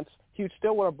last dance, he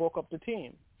still would have broke up the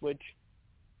team. Which,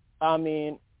 I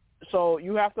mean, so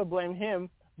you have to blame him.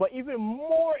 But even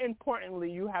more importantly,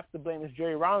 you have to blame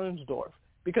Jerry Reinsdorf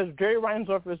because Jerry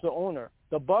Reinsdorf is the owner.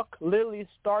 The buck literally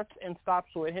starts and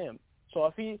stops with him.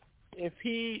 So if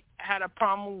he had a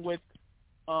problem with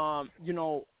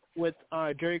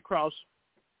Jerry Krause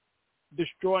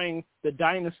destroying the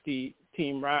dynasty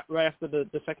team right after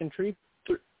the second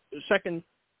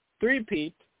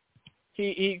three-peat,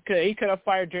 he could have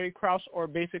fired Jerry Krause or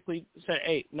basically said,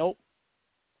 "Hey, nope,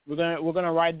 we're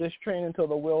gonna ride this train until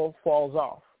the wheel falls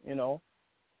off," And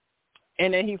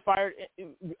then he fired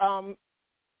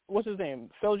what's his name,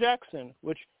 Phil Jackson,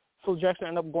 which Phil Jackson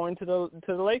ended up going to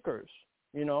the Lakers.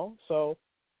 So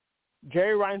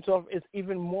Jerry Reinsdorf is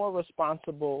even more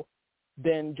responsible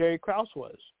than Jerry Krause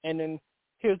was. And then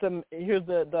here's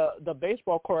the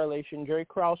baseball correlation. Jerry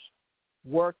Krause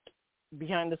worked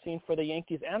behind the scenes for the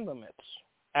Yankees and the Mets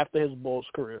after his Bulls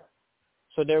career.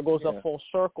 So there goes a full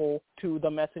circle to the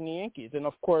Mets and the Yankees. And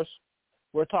of course,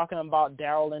 we're talking about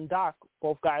Darryl and Doc,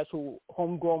 both guys who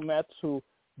homegrown Mets who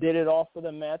did it all for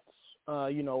the Mets.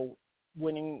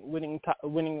 Winning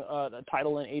the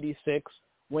title in '86,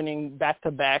 winning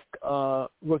back-to-back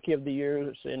Rookie of the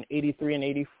Years in '83 and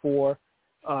 '84,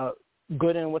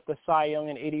 Gooden with the Cy Young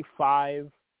in '85.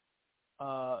 Did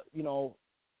I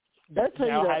tell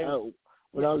you that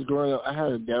when I was growing up, I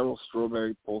had a Darryl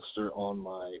Strawberry poster on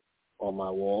my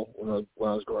wall when I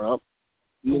was growing up.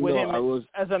 With him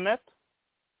as a Met?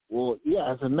 Well, yeah,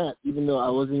 as a Met. Even though I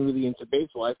wasn't really into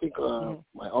baseball, I think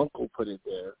my uncle put it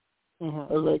there.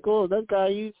 Mm-hmm. I was like, oh, that guy,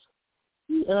 and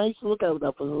I used to look at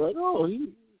that person like, oh, he's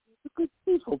a good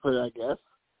baseball player, I guess.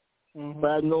 Mm-hmm. But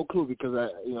I had no clue because I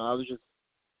was just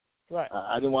right.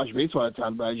 I didn't watch baseball at the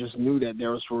time, but I just knew that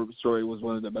Darryl Strawberry was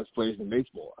one of the best players in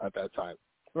baseball at that time.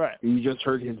 Right. You just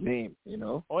heard his name,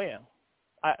 Oh yeah,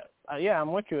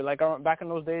 I'm with you. Like back in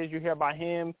those days, you hear about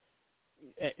him,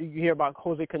 you hear about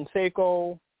Jose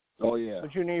Canseco. Oh yeah.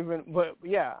 But you didn't even. But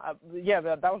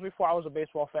that was before I was a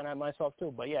baseball fan myself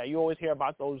too. But yeah, you always hear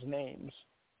about those names.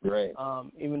 Right.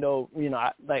 Even though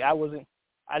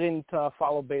I didn't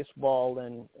follow baseball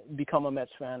and become a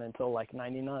Mets fan until like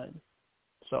 '99.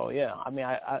 So yeah, I mean,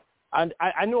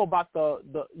 I knew about the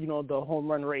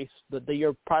home run race the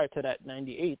year prior to that,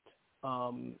 '98,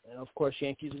 and of course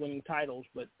Yankees winning titles.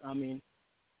 But I mean,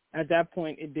 at that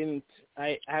point it didn't.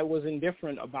 I was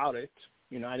indifferent about it.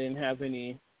 I didn't have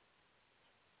any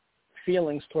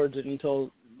feelings towards it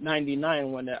until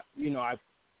 '99 when I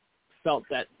felt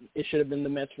that it should have been the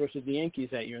Mets versus the Yankees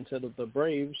that year instead of the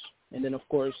Braves. And then of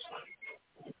course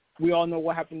we all know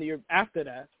what happened the year after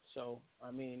that. So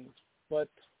I mean, but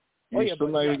you still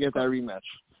not gonna get that rematch.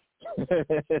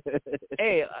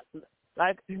 Hey,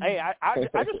 I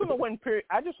just want to win.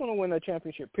 I just want to win a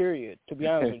championship. Period. To be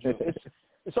honest with you,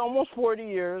 it's almost 40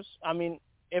 years. I mean,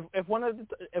 if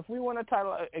we win a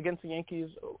title against the Yankees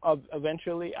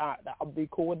eventually, I'll be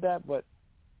cool with that. But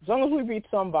as long as we beat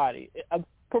somebody,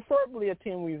 preferably a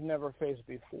team we've never faced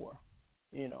before,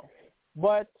 you know.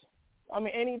 But I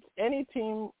mean, any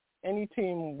team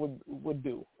would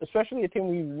do, especially a team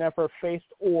we've never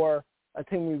faced or a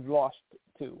team we've lost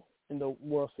to in the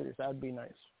World Series. That would be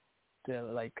nice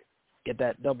to get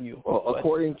that W. Well,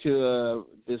 according to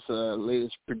this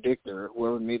latest predictor,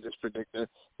 whoever made this predictor,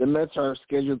 the Mets are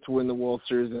scheduled to win the World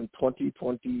Series in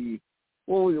 2020.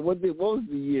 What was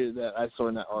the year that I saw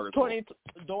in that article? If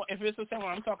it's the same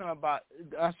one I'm talking about,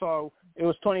 I saw it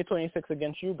was 2026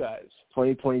 against you guys.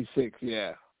 2026,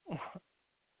 yeah.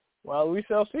 Well, we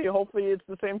shall see. Hopefully it's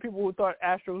the same people who thought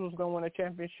Astros was going to win a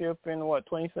championship in,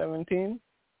 2017?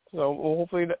 So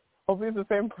hopefully it's the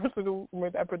same person who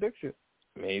made that prediction.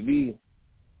 Maybe. It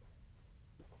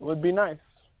would be nice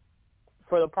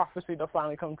for the prophecy to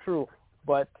finally come true.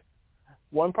 But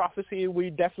one prophecy we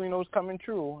definitely know is coming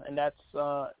true, and that's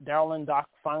Darryl and Doc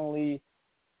finally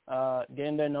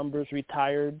getting their numbers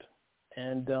retired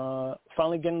and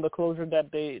finally getting the closure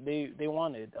that they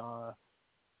wanted.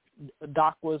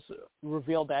 Doc was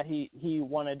revealed that he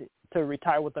wanted to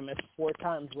retire with the Mets 4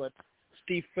 times, but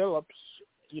Steve Phillips,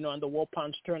 and the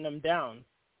Wilpons turned him down.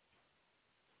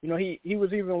 He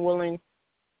was even willing,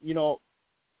 he was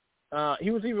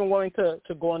even willing to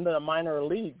go into the minor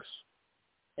leagues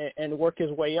and work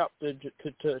his way up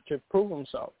to prove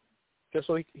himself. Just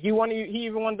so he even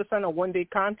wanted to sign a 1-day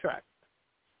contract,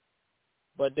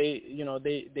 but they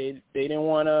didn't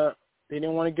want to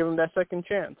give him that second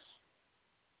chance.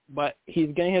 But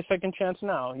he's getting his second chance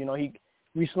now. He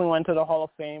recently went to the Hall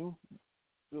of Fame.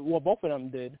 Well, both of them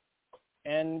did,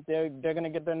 and they're going to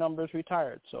get their numbers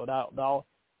retired. So that'll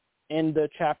end the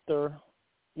chapter,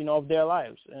 of their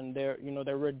lives and their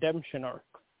redemption arc.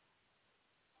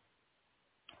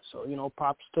 So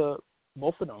props to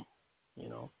both of them.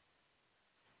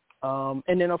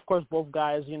 And then of course both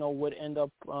guys would end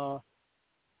up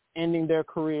ending their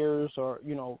careers or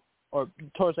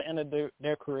towards the end of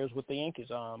their careers with the Yankees.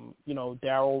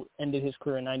 Darryl ended his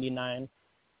career in '99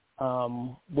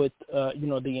 with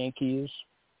the Yankees,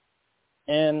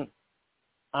 and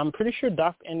I'm pretty sure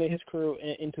Doc ended his career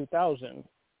in 2000.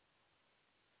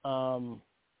 As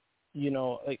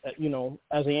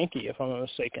a Yankee, if I'm not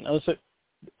mistaken.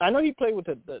 I know he played with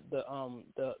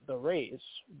the Rays,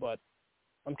 but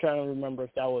I'm trying to remember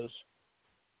if that was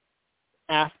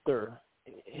after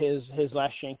his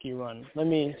last Yankee run. Let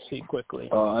me see quickly.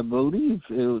 I believe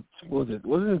it was it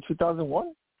in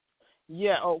 2001?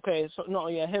 Yeah. Okay. So no.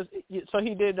 Yeah. So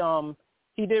he did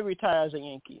retire as a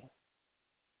Yankee.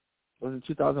 Was it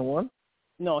 2001?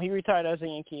 No, he retired as a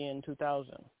Yankee in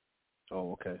 2000.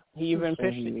 Oh, okay. He even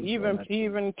pitched. He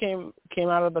even came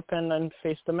out of the pen and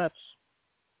faced the Mets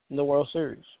in the World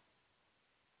Series.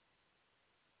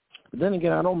 But then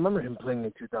again, I don't remember him playing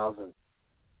in 2000. You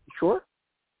sure?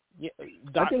 Yeah,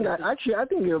 I think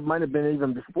it might have been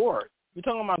even before. You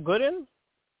talking about Gooden?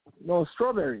 No,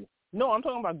 Strawberry. No, I'm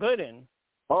talking about Gooden.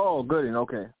 Oh, Gooden.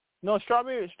 Okay. No,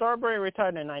 Strawberry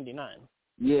retired in '99.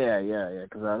 Yeah.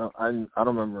 Because I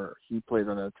don't remember he played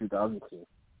on a 2000 team.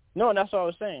 No, that's what I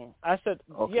was saying. I said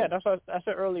okay. Yeah, that's what I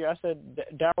said earlier. I said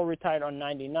Darryl retired on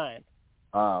 '99.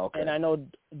 Ah, okay. And I know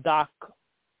Doc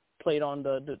played on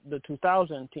the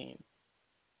 2000 team.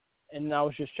 And I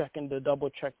was just checking to double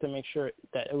check to make sure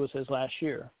that it was his last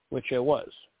year, which it was.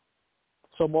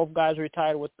 So both guys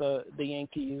retired with the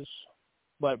Yankees,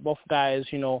 but both guys,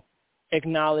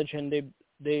 acknowledge and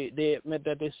they admit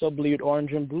that they still bleed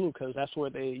orange and blue because that's where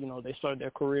they started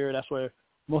their career. That's where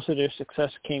most of their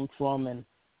success came from. And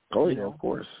of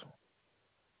course.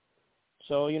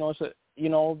 So it's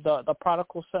the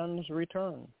prodigal sons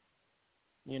return.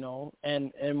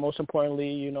 And most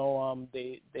importantly,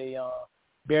 they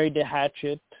buried the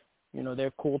hatchet.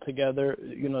 They're cool together.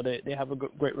 They have a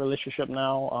great relationship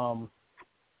now.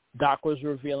 Doc was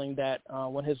revealing that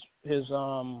when his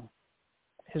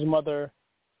mother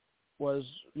was,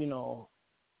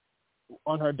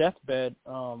 on her deathbed,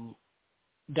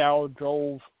 Darryl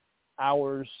drove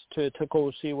hours to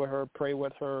go see with her, pray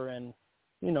with her, and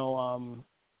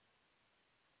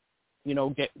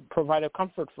provide a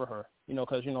comfort for her.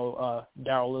 Because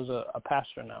Darryl is a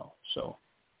pastor now, so.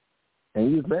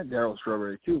 And you've met Darryl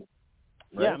Strawberry too,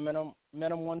 right? Yeah, met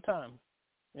him one time,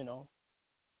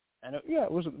 And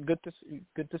it was good to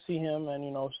see him,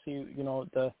 and see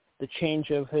the change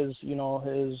of his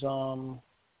his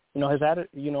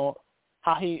attitude,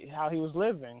 how he was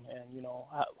living, and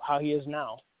how he is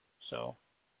now. So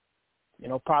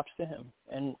props to him,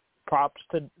 and props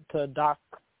to Doc.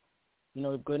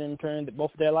 Good in turning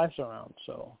both of their lives around.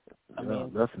 So I mean,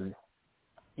 definitely.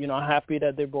 Happy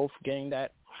that they're both getting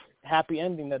that happy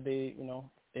ending that they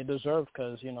deserve,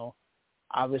 because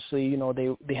obviously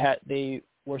they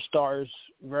were stars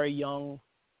very young,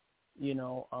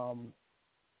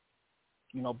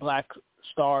 black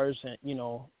stars, and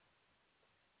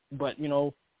but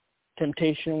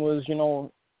temptation was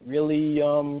really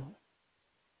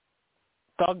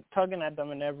tugging at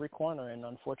them in every corner, and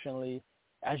unfortunately,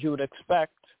 as you would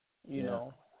expect, they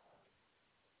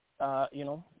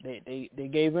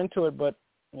gave into it, but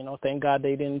thank God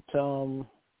they didn't.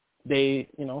 They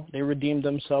redeemed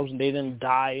themselves, and they didn't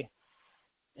die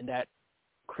in that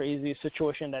crazy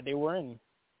situation that they were in.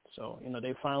 So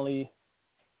they finally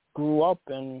grew up,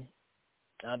 and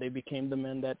they became the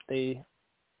men that they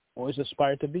always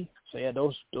aspired to be. So yeah,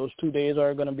 those 2 days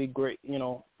are going to be great.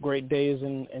 Great days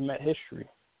in Met history.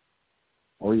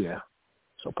 Oh yeah.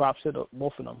 So props to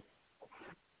both of them.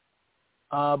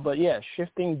 But yeah,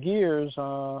 shifting gears,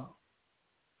 the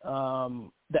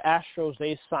Astros,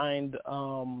 they signed,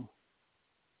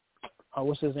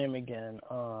 what's his name again?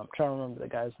 I'm trying to remember the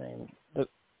guy's name.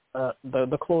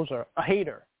 The closer, a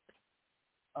Hader.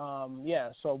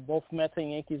 So both Mets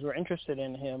and Yankees were interested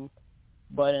in him,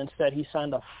 but instead he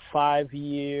signed a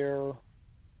 5-year,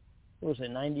 what was it,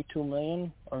 $92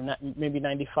 million or maybe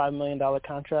 $95 million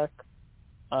contract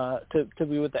to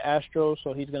be with the Astros.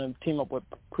 So he's going to team up with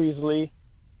Presley.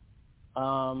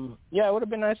 It would have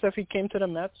been nice if he came to the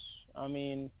Mets. I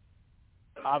mean,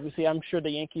 obviously, I'm sure the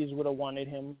Yankees would have wanted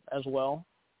him as well.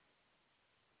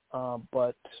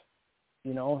 But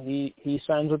he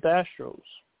signs with the Astros,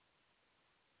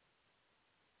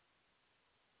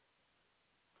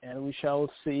 and we shall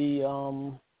see.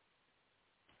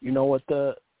 What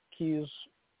the Yankees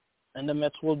and the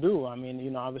Mets will do. I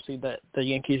mean, obviously the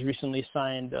Yankees recently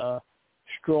signed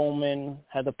Stroman,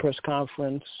 had the press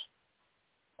conference.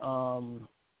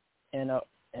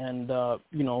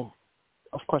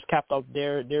 Of course, capped off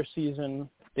their season,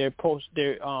 their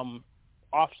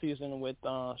off season with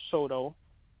Soto.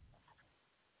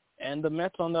 And the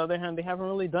Mets, on the other hand, they haven't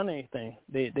really done anything.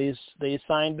 They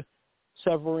signed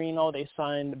Severino, they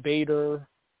signed Bader,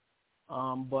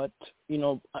 but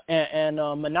and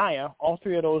Manaea. All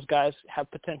three of those guys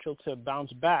have potential to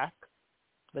bounce back,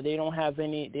 but they don't have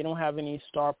any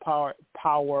star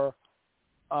power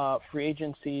free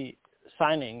agency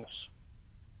signings.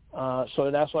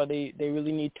 So that's why they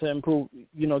really need to improve,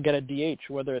 get a DH,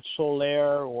 whether it's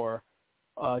Soler or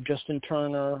Justin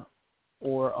Turner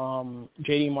or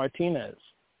J.D. Martinez.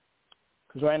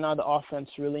 Because right now the offense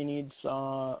really needs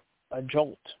a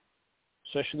jolt,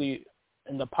 especially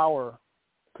in the power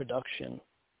production.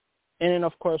 And then,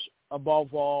 of course,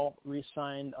 above all,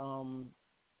 re-signed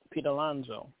Pete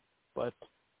Alonso. But,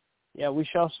 yeah, we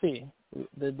shall see.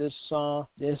 This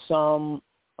off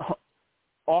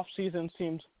season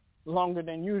seems longer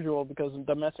than usual because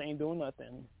the Mets ain't doing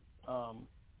nothing,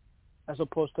 as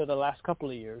opposed to the last couple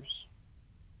of years,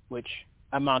 which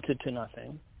amounted to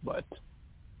nothing. But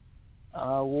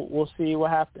we'll see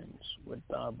what happens with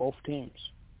both teams.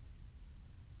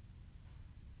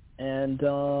 And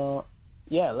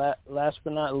last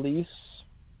but not least,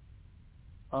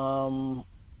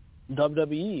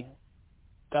 WWE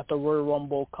got the Royal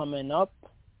Rumble coming up.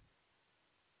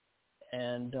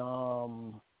 And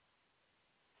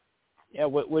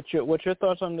what's your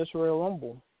thoughts on this Royal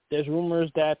Rumble? There's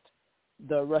rumors that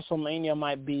the WrestleMania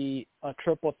might be a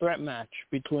triple threat match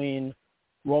between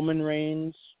Roman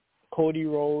Reigns, Cody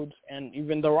Rhodes, and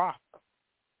even The Rock.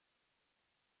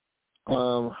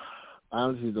 I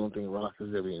honestly don't think Rock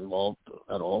is going to be involved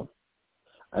at all.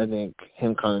 I think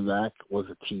him coming back was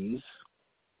a tease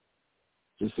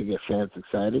just to get fans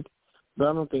excited. But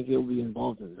I don't think he'll be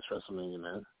involved in this WrestleMania,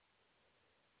 man.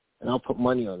 And I'll put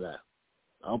money on that.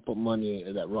 I'll put money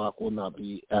that Rock will not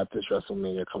be at this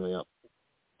WrestleMania coming up.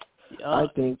 I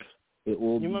think it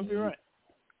will be might be right.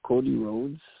 Cody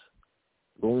Rhodes,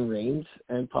 Roman Reigns,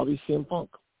 and probably CM Punk.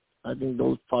 I think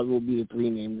those probably will be the three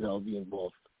names that will be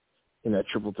involved in that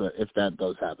triple threat if that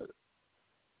does happen.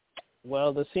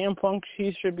 Well, the CM Punk,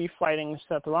 he should be fighting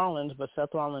Seth Rollins, but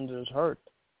Seth Rollins is hurt.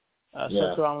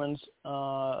 Seth Rollins,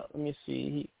 let me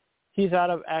see. He's out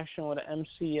of action with an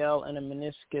MCL and a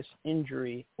meniscus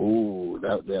injury. Ooh,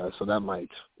 so that might,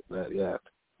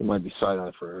 he might be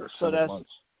sidelined for several months.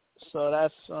 So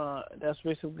that's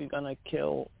basically gonna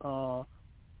kill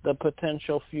the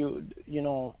potential feud,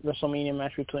 WrestleMania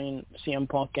match between CM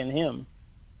Punk and him.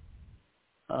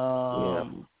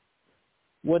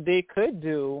 What they could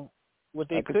do,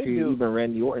 I could see even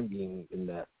Randy Orton being in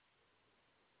that.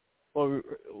 Or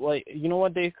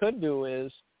what they could do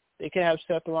is they could have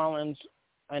Seth Rollins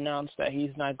announce that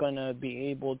he's not going to be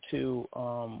able to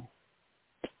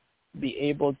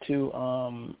do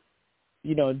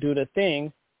the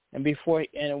thing, and before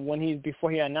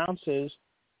he announces,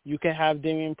 you can have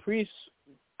Damian Priest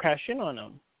crash in on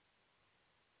him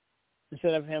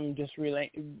instead of him just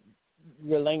relinquishing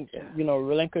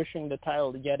the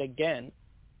title yet again.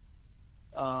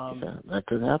 That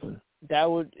could happen.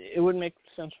 It would make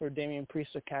sense for Damian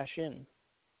Priest to cash in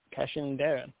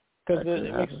there, because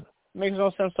it makes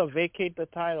no sense to vacate the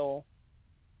title,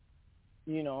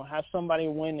 have somebody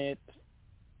win it,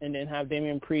 and then have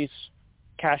Damian Priest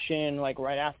cash in like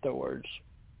right afterwards.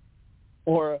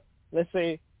 Or let's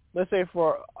say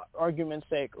for argument's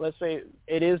sake, let's say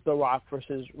it is The Rock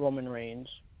versus Roman Reigns.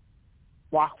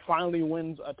 Rock finally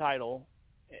wins a title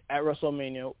at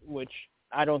WrestleMania, which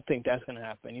I don't think that's going to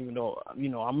happen, even though,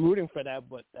 I'm rooting for that,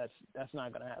 but that's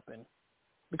not going to happen.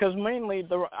 Because mainly,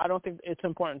 I don't think it's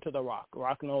important to The Rock.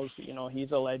 Rock knows,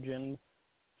 he's a legend.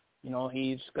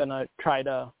 He's going to try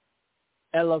to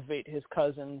elevate his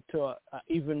cousin to a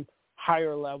even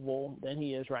higher level than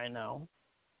he is right now.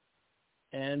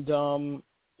 And so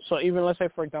even, let's say,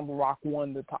 for example, Rock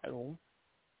won the title,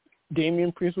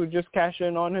 Damian Priest would just cash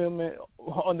in on him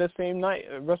on the same night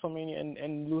at WrestleMania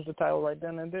and lose the title right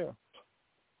then and there.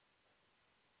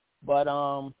 But,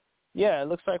 it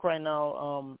looks like right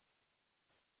now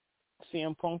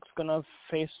CM Punk's going to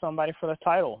face somebody for the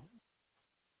title,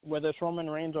 whether it's Roman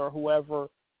Reigns or whoever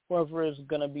is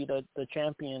going to be the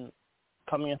champion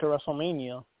coming into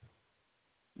WrestleMania,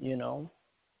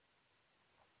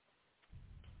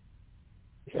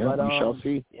 Yeah, but, we shall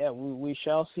see. Yeah, we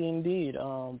shall see indeed.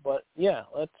 But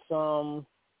let's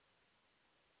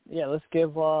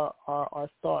give our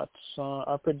thoughts,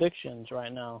 our predictions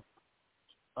right now.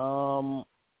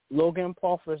 Logan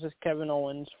Paul versus Kevin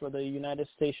Owens for the United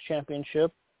States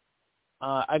Championship.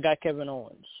 I got Kevin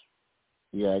Owens.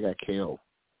 Yeah, I got KO.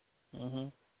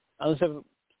 Unless if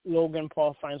Logan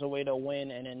Paul finds a way to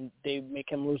win and then they make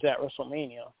him lose at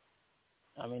WrestleMania.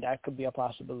 I mean, that could be a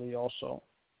possibility also.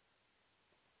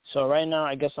 So right now,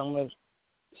 I guess I'm going to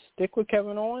stick with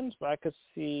Kevin Owens, but I could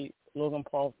see Logan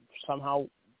Paul somehow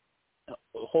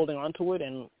holding on to it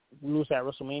and lose at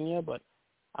WrestleMania, but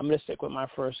I'm going to stick with my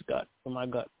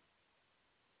gut.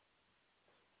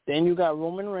 Then you got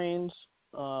Roman Reigns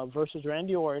versus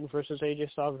Randy Orton versus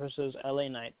AJ Styles versus LA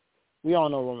Knight. We all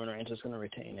know Roman Reigns is going to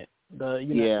retain it.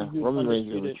 Roman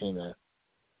Reigns will retain that.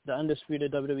 The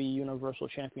undisputed WWE Universal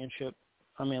Championship.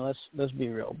 I mean, let's be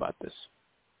real about this.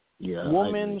 Yeah.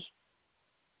 Women's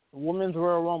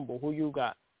Royal Rumble. Who you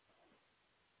got?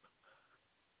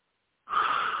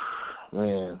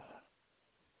 Man.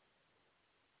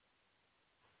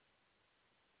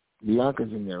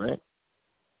 Bianca's in there, right?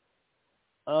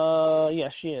 Yeah,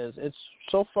 she is. It's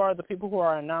so far the people who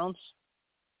are announced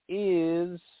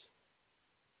is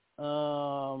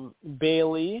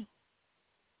Bayley,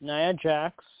 Nia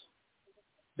Jax,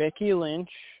 Becky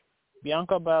Lynch,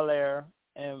 Bianca Belair,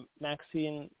 and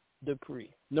Maxine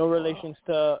Dupree. No relations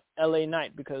to LA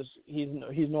Knight because he's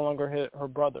no longer her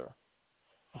brother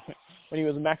when he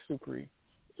was Max Dupree.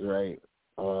 Right.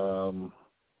 Damn,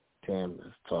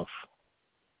 that's tough.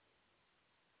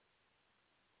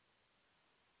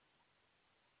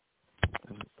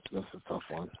 That's a tough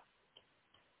one.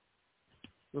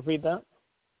 Repeat that?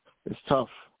 It's tough.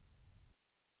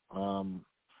 I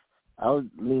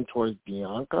would lean towards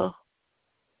Bianca.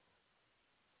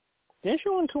 Didn't she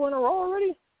win 2 in a row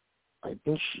already? I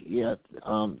think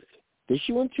did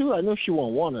she win 2? I know she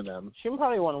won 1 of them. She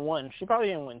probably won 1. She probably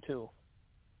didn't win 2.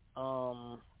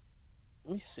 Let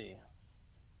me see.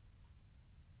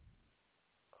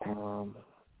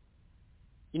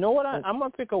 You know what? I'm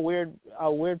gonna pick a weird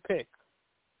pick.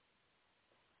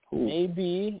 Who?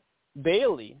 Maybe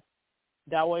Bayley.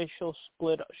 That way she'll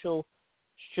split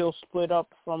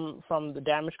up from the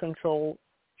Damage Control.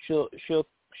 She'll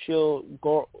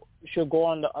go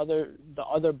on the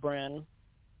other brand,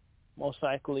 most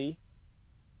likely,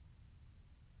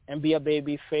 and be a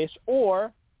baby face,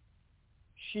 or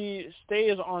she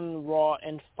stays on Raw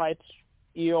and fights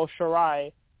Io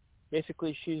Shirai.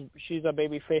 Basically, she's a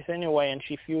baby face anyway, and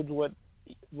she feuds with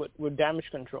Damage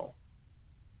Control.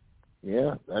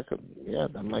 Yeah, that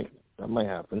might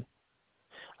happen.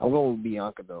 I'm going with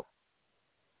Bianca though.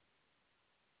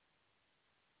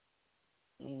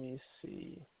 Let me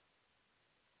see.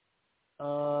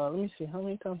 How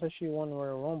many times has she won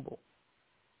Royal Rumble?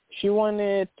 She won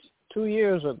it 2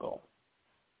 years ago.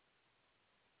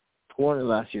 Who won it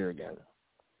last year again?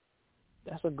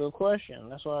 That's a good question.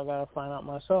 That's what I gotta find out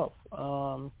myself.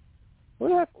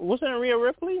 Wasn't it Rhea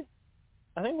Ripley?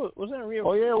 I think wasn't it Rhea?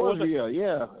 Oh yeah, it was Rhea.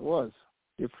 Yeah, it was.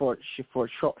 She fought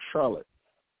Charlotte.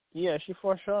 Yeah, she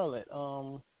fought Charlotte.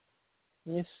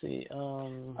 Let me see.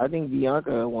 I think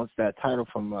Bianca wants that title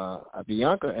from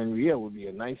Bianca and Rhea would be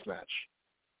a nice match.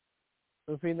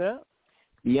 Repeat that?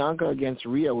 Bianca against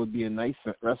Rhea would be a nice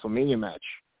WrestleMania match.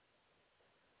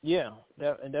 Yeah,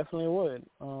 it definitely would.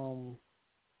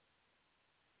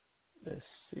 Let's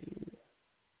see.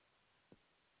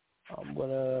 I'm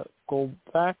gonna go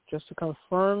back just to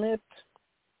confirm it.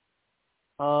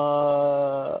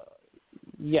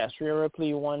 Yes, Rhea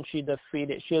Ripley won. She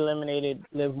eliminated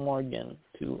Liv Morgan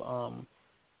to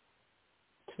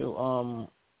win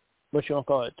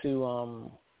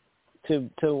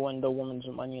the women's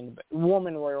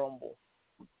Woman Royal Rumble.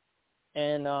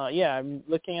 And I'm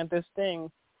looking at this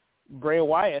thing. Bray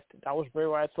Wyatt, that was Bray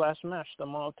Wyatt's last match, the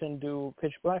Mountain Dew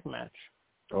Pitch Black match.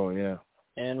 Oh yeah.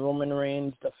 And Roman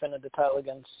Reigns defended the title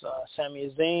against Sami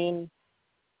Zayn.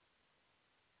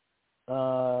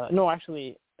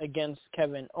 Against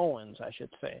Kevin Owens, I should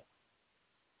say,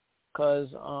 because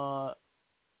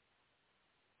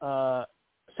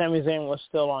Sami Zayn was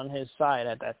still on his side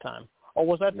at that time. Or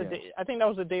was that the day? I think that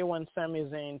was the day when Sami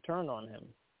Zayn turned on him,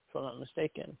 if I'm not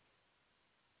mistaken.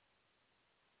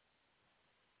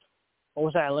 Or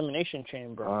was that Elimination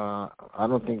Chamber? I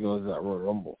don't think it was that Royal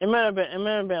Rumble. It might have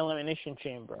been Elimination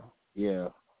Chamber. Yeah.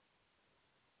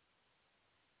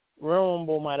 Royal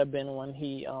Rumble might have been when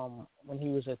he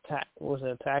was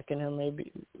attacking him,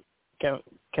 maybe.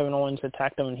 Kevin Owens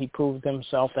attacked him and he proved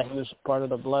himself that he was part of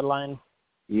the bloodline.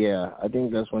 Yeah, I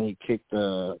think that's when he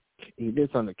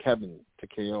did something to Kevin to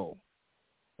KO. I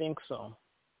think so.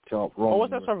 Or was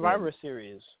that Survivor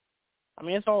Series? I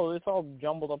mean, it's all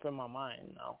jumbled up in my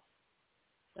mind now.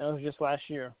 It was just last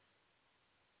year.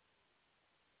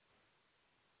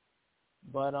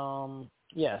 But so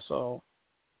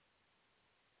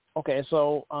okay,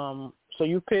 so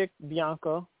you picked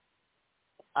Bianca,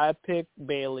 I picked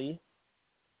Bayley,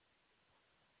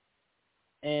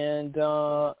 and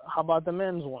how about the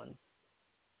men's one?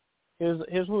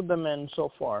 Here's who the men so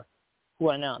far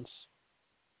who announced: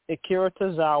 Akira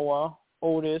Tozawa,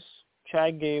 Otis,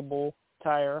 Chad Gable,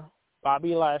 Tyre,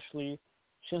 Bobby Lashley,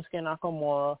 Shinsuke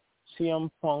Nakamura,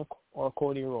 CM Punk, or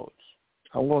Cody Rhodes.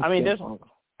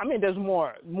 There's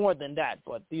more than that,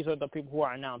 but these are the people who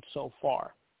are announced so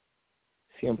far.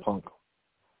 CM Punk.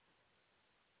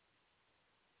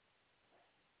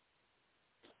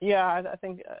 Yeah, I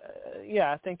think you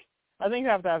have to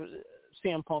have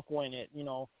CM Punk win it.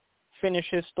 Finish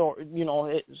his story.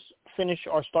 Finish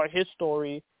or start his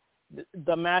story.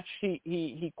 The match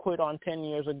he quit on 10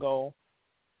 years ago.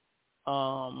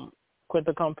 Quit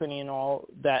the company and all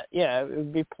that. Yeah, it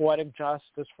would be poetic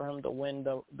justice for him to win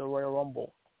the Royal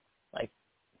Rumble. Like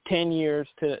 10 years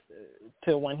to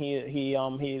when he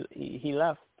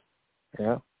left.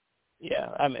 Yeah. Yeah,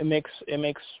 it makes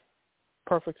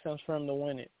perfect sense for him to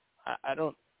win it. I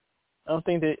don't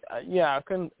think that. I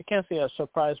can't see a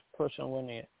surprise person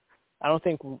winning it. I don't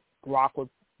think Rock would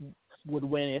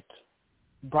win it.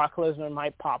 Brock Lesnar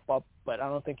might pop up, but I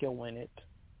don't think he'll win it.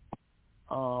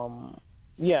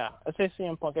 I'd say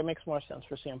CM Punk. It makes more sense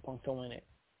for CM Punk to win it,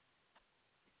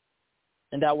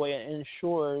 and that way it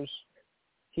ensures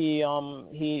he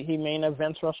main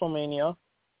events WrestleMania.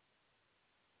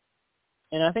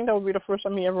 And I think that would be the first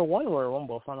time he ever won Royal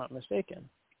Rumble, if I'm not mistaken.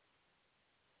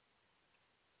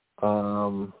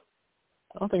 I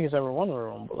don't think he's ever won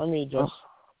Royal Rumble. Let me just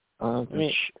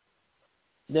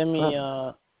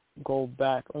go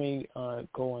back. Let me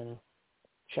go and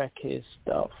check his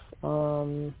stuff.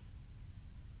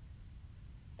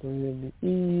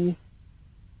 WWE.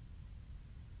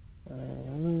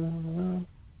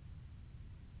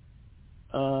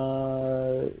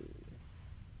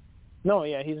 No,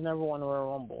 he's never won a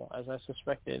Royal Rumble, as I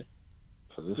suspected.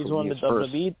 So this he's won the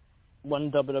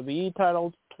WWE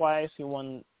title twice. He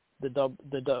won the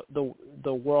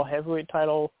World Heavyweight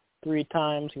title 3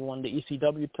 times. He won the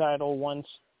ECW title once,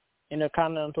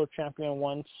 Intercontinental Champion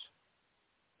once,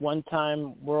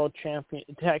 1-time World Champion,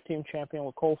 Tag Team Champion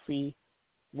with Kofi.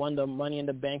 Won the Money in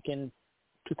the Bank in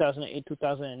 2008,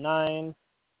 2009.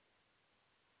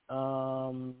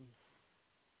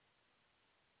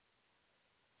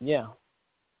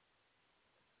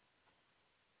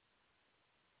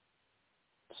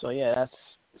 So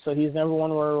he's never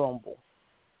won Royal Rumble.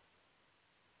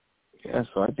 Yeah,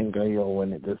 so I think he'll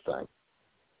win it this time.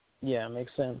 Yeah,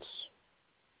 makes sense.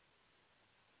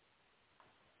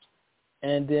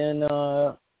 And then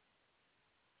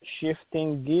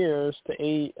shifting gears to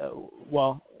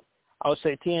I would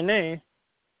say TNA.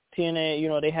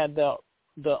 TNA, they had the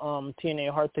TNA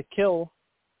Hard to Kill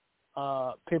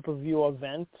pay-per-view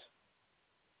event,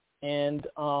 and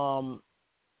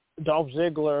Dolph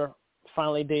Ziggler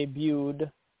finally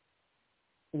debuted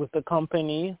with the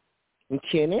company. In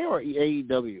TNA or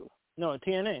AEW? No,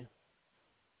 TNA.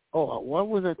 Oh, what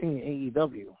was I thinking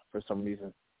AEW for some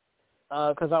reason?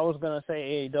 Because I was gonna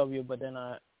say AEW, but then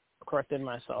I corrected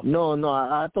myself. No,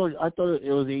 I thought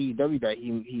it was AEW that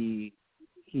he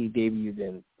debuted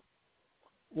in.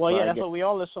 Well, yeah, that's what we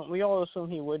all assume. We all assume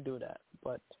he would do that,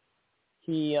 but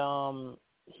he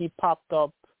popped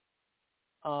up,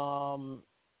 and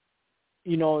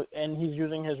he's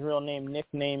using his real name, Nick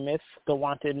Nemeth, the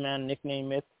Wanted Man, Nick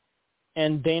Nemeth,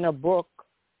 and Dana Brooke.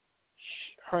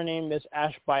 Her name is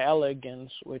Ash by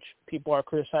Elegance, which people are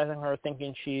criticizing her,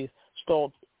 thinking she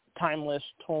stole timeless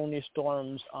Tony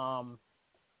Storm's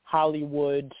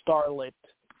Hollywood starlet,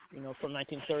 from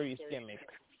 1930s gimmick.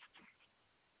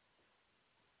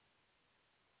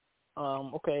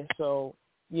 Okay, so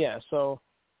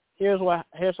here's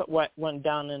what went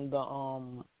down in the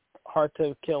Hard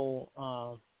to Kill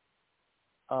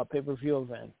pay-per-view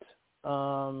event.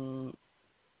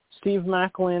 Steve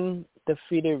Macklin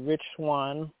defeated Rich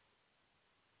Swann,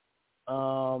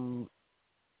 and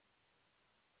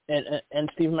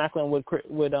Steve Macklin would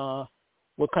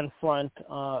confront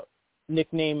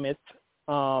Nick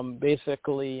Nemeth,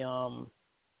 basically on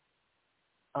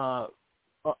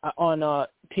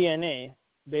TNA,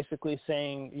 basically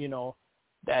saying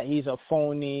that he's a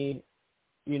phony,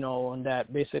 and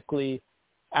that basically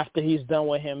after he's done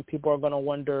with him, people are gonna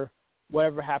wonder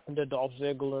whatever happened to Dolph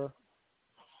Ziggler.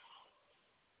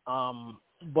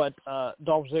 But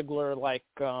Dolph Ziggler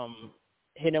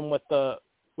hit him with the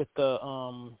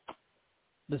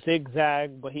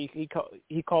zigzag, but he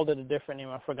called it a different name.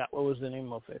 I forgot what was the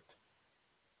name of it.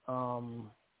 I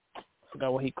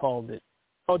forgot what he called it.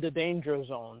 Oh, the Danger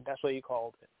Zone. That's what he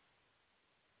called it.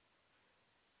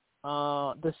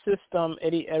 The System,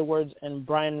 Eddie Edwards and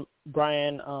Brian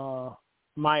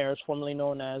Myers, formerly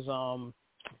known as what's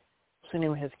the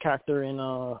name of his character in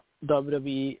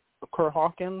WWE, Kurt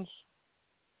Hawkins.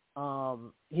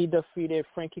 He defeated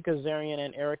Frankie Kazarian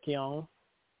and Eric Young.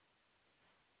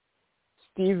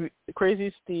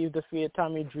 Crazy Steve defeated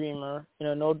Tommy Dreamer in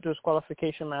a no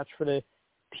disqualification match for the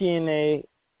TNA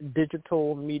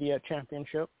Digital Media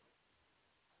Championship.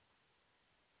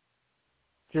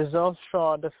 Giselle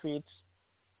Shaw defeats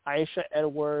Aisha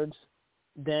Edwards,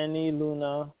 Danny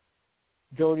Luna,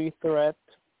 Jody Threat,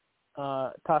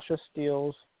 Tasha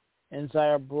Steelz, and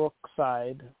Zaya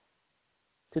Brookside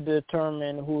to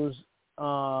determine who's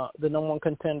the number one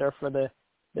contender for the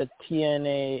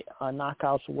TNA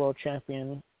Knockouts World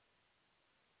Champion.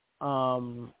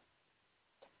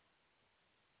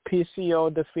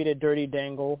 PCO defeated Dirty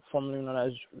Dangle, formerly known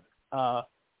as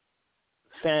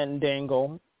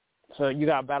Fandango. So you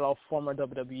got a battle of former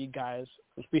WWE guys.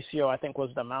 PCO, I think,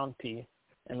 was the Mountie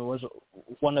and was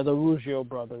one of the Ruggiero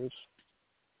brothers.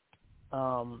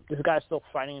 This guy's still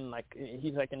fighting,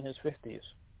 he's in his 50s.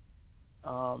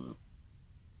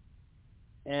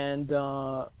 And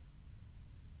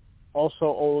also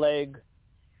Oleg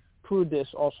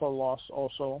Prudis also lost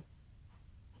also.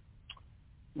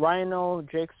 Rhino,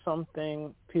 Jake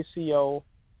Something, PCO,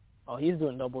 he's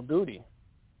doing double duty.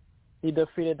 He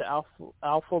defeated the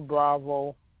Alpha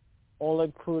Bravo,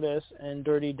 Oleg Prudis, and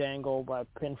Dirty Dangle by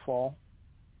pinfall.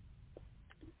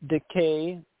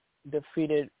 Decay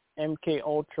defeated MK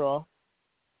Ultra.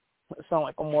 It sounds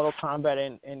like a Mortal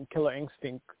Kombat and Killer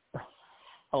Instinct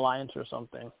alliance or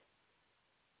something.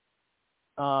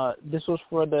 This was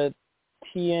for the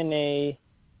TNA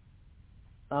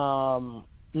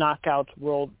Knockouts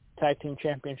World Tag Team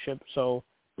Championship. So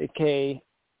Decay,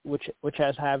 which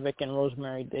has Havoc and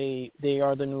Rosemary, they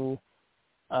are the new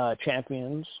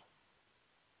champions.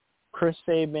 Chris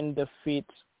Sabin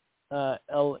defeats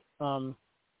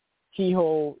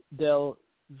Hijo del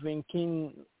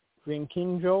Vinquinho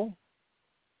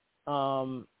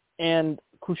and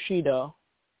Kushida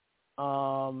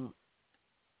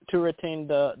to retain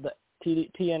the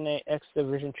TNA X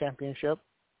Division Championship.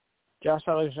 Josh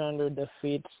Alexander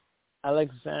defeats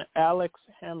Alex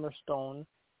Hammerstone.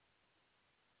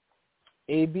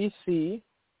 ABC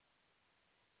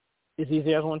is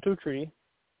easy as 1, 2, 3,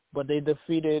 but they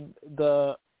defeated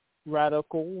the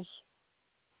Radicals.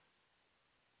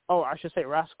 Oh, I should say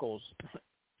Rascals.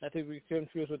 I think we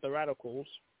confused with the Radicals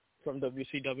from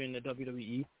WCW and the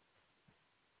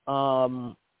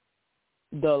WWE.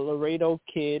 The Laredo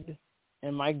Kid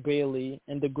and Mike Bailey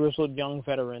and the Grizzled Young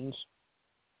Veterans.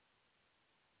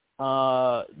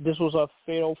 This was a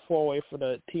fatal four-way for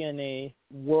the TNA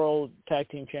World Tag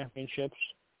Team Championships.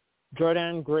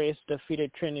 Jordan Grace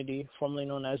defeated Trinity, formerly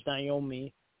known as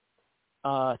Naomi,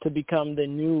 to become the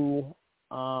new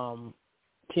TNA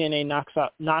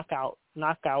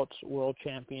Knockouts World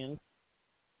Champion.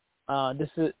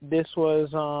 This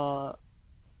was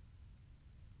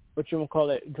what you would call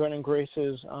it, Jordan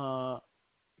Grace's Call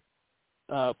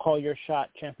Your Shot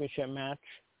Championship match,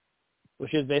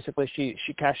 which is basically she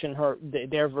cashed in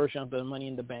their version of the Money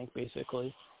in the Bank,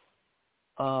 basically.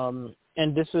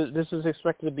 And this is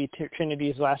expected to be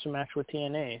Trinity's last match with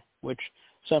TNA, which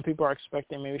some people are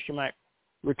expecting maybe she might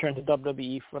return to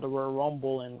WWE for the Royal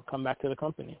Rumble and come back to the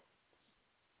company.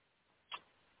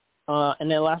 And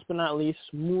then last but not least,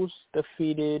 Moose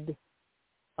defeated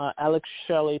Alex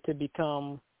Shelley to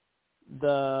become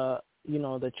the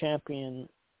champion,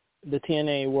 the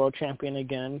TNA World Champion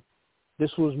again.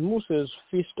 This was Moose's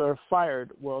Feast or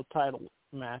Fired World Title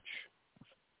match.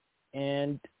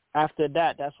 And after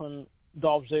that, that's when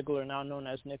Dolph Ziggler, now known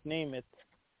as Nick Nemeth,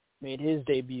 made his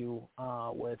debut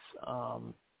with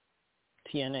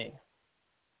TNA.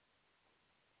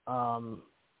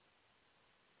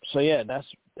 So yeah, that's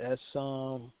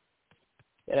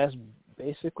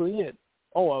basically it.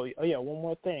 Oh yeah, one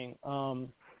more thing.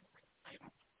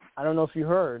 I don't know if you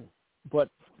heard, but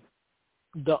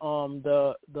the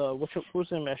what's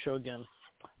the name of that show again?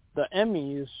 The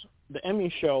Emmy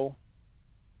show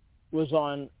was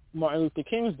on Martin Luther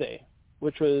King's Day,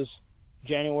 which was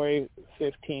January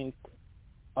 15th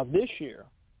of this year.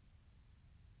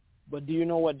 But do you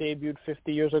know what debuted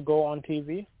 50 years ago on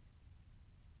TV?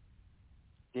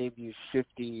 Debuted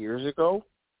 50 years ago?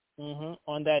 Mm-hmm.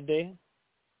 On that day?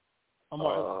 On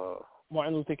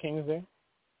Martin Luther King's Day?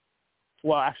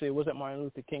 Well, actually, it wasn't Martin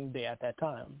Luther King Day at that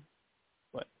time.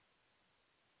 But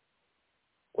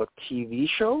what TV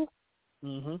show?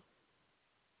 Mm-hmm.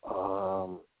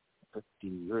 50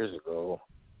 years ago.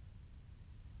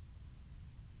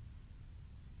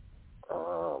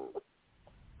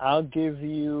 I'll give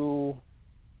you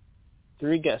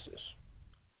 3 guesses.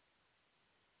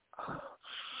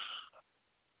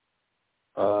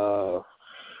 The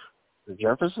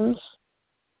Jeffersons?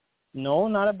 No,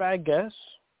 not a bad guess.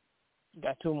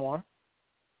 Got 2 more.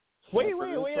 Wait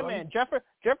a minute.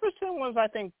 Jefferson was, I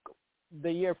think,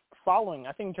 the year following.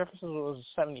 I think Jefferson was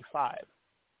 75.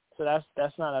 So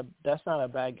that's not a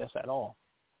bad guess at all.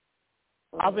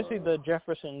 Obviously, the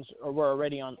Jeffersons were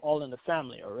already on All in the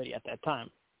Family already at that time.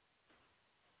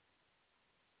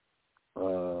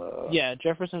 Yeah,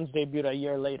 Jefferson's debuted a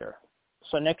year later.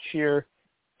 So next year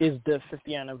is the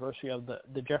 50th anniversary of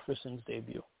the Jeffersons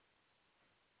debut.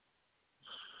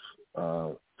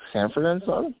 Sanford and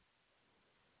Son?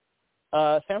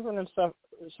 Sanford and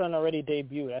Son already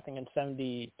debuted, I think, in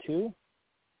 72.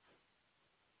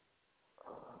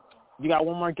 You got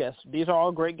one more guess. These are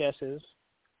all great guesses.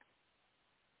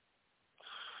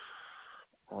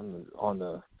 On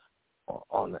the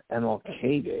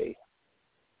MLK Day,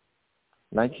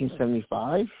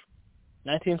 1975.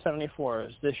 1974.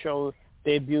 This show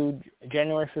debuted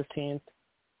January 15th,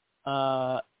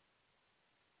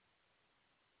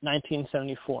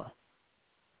 1974.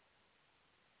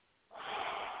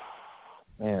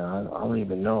 Man, I don't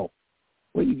even know.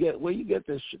 Where you get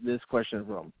this question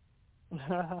from?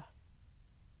 All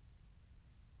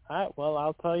right. Well,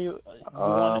 I'll tell you.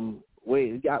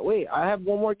 Wait. I have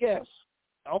one more guess.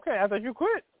 Okay, I thought you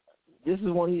quit. This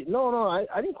is one. No, I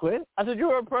didn't quit. I said you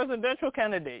were a presidential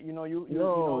candidate.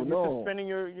 You're suspending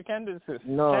your candidacy.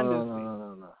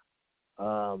 No.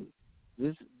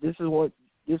 This is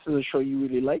a show you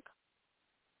really like.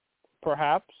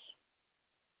 Perhaps.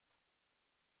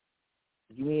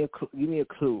 Give me a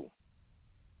clue.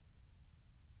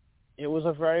 It was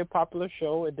a very popular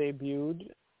show. It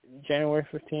debuted January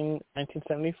 15,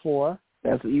 1974.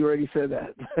 That's you already said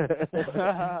that.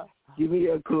 Give me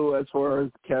a clue as far as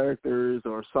characters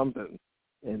or something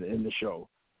in the show.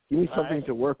 Give me something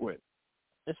to work with.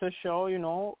 It's a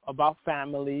show, about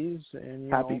families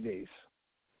and Happy Days.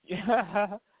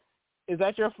 Yeah. Is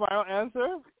that your final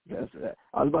answer? Yes.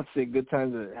 I was about to say Good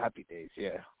Times and Happy Days.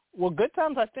 Yeah. Well, Good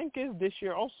Times I think is this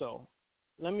year also.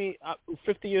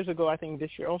 50 years ago I think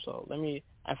this year also.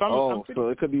 So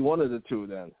it could be one of the two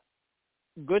then.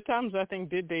 Good Times I think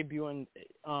did debut in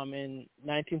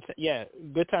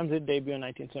Good Times did debut in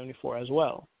 1974 as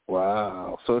well.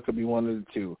 Wow. So it could be one of the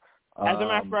two. As a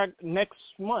matter of fact, next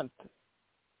month.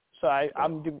 So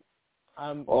I'm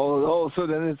so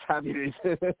then it's Happy Days.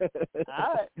 All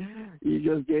right. You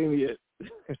just gave me it.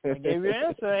 I gave you an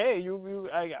answer. Hey,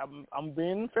 I'm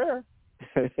being fair.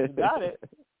 You got it.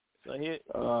 So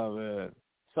oh man.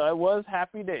 So it was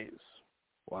Happy Days.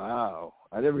 Wow,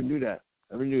 I never knew that.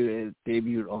 I never knew it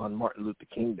debuted on Martin Luther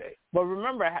King Day. But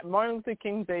remember, Martin Luther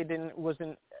King Day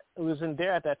wasn't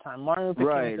there at that time. Martin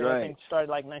Luther King Day, I think, started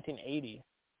like 1980.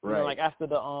 Right. You know, like after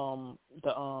the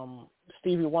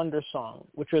Stevie Wonder song,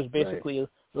 which was basically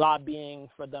lobbying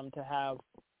for them to have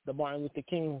the Martin Luther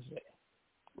King Day.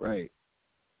 Right.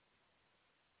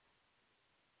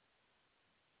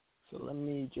 So let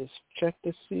me just check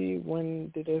to see when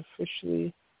did it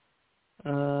officially.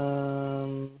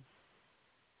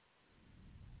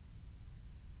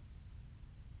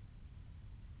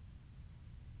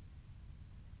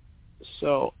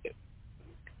 So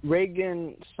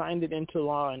Reagan signed it into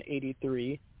law in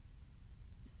 83,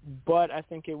 but I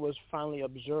think it was finally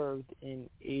observed in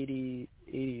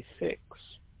 86,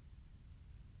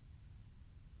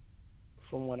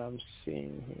 from what I'm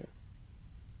seeing here.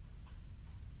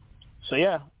 So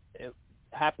yeah,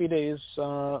 Happy Days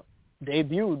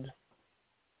debuted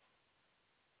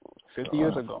 50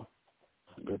 years ago.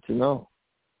 Good to know.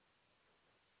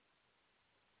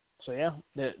 So yeah,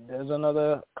 there's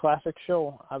another classic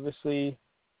show. Obviously,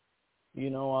 the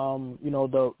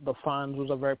Fonz was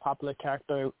a very popular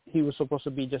character. He was supposed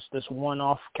to be just this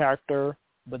one-off character,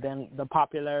 but then the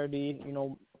popularity,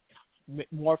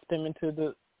 morphed him into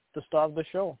the star of the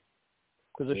show,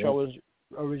 because the show was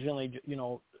originally,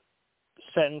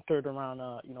 centered around,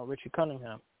 Richie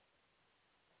Cunningham.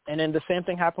 And then the same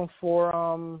thing happened for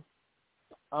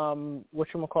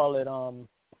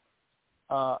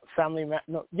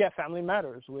Family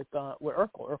Matters with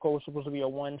Urkel. Urkel was supposed to be a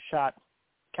one-shot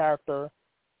character,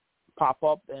 pop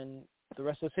up, and the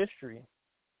rest is history.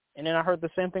 And then I heard the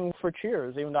same thing for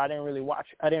Cheers, even though I didn't really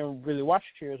watch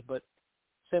Cheers, but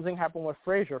same thing happened with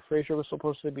Frasier. Frasier was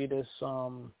supposed to be this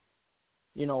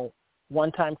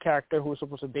one-time character who was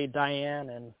supposed to date Diane,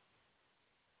 and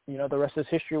the rest is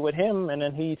history with him. And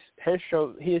then he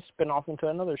spin off into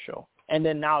another show. And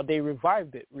then now they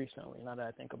revived it recently, now that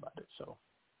I think about it. So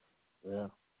yeah,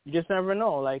 you just never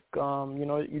know. Like,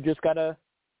 you just got to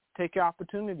take your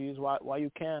opportunities while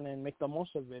you can and make the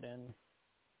most of it. And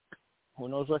who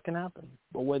knows what can happen.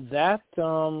 But with that,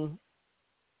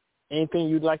 anything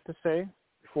you'd like to say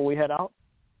before we head out?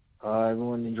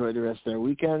 Everyone enjoy the rest of their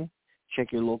weekend.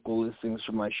 Check your local listings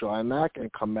for my show, iMac,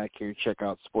 and come back here to check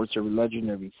out Sports Every Legend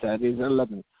every Saturdays at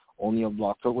 11, only on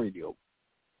Block Talk Radio.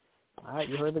 All right,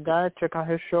 you heard the guy. Check out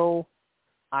his show,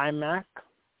 iMac.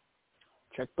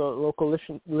 Check the local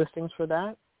listings for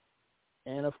that.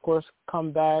 And, of course,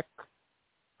 come back,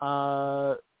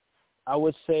 I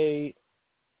would say,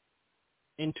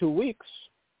 in 2 weeks.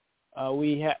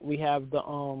 We have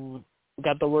the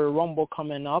got the Royal Rumble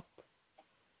coming up.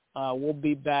 We'll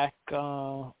be back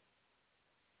in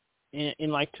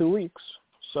like 2 weeks.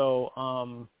 So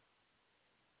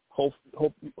hope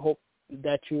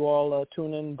that you all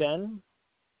tune in then,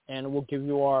 and we'll give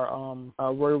you our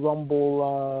Royal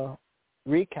Rumble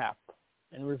recap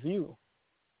and review.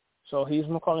 So he's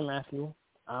Macaulay Matthew.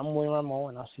 I'm William Rameau,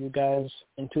 and I'll see you guys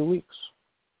in 2 weeks.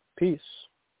 Peace.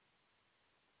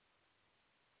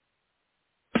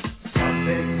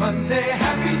 Monday,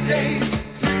 happy days.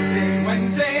 Tuesday,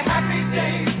 Wednesday, happy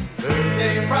days.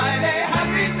 Thursday, Friday,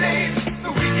 happy days.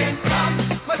 The weekend comes,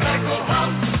 my cycle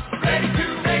hums, ready to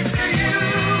race to you.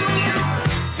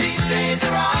 These days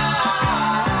are on,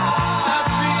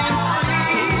 being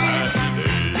free.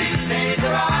 These days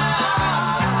are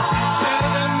on, share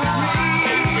them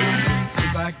with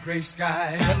me. By gray sky,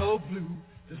 hello blue.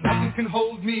 There's nothing can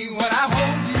hold me when I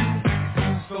hold you.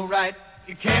 It's so right,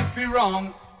 it can't be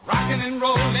wrong. Rockin' and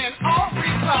rollin' all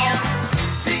week long.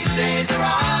 These days are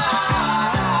on,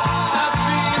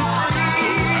 being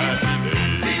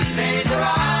free. These days are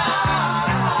on,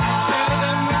 share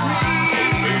them with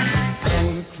me.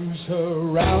 Gonna cruise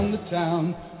around the town,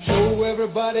 show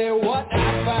everybody what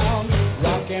I found.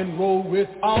 Rock and roll with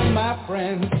all my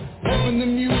friends, hoping the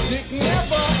music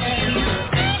never ends.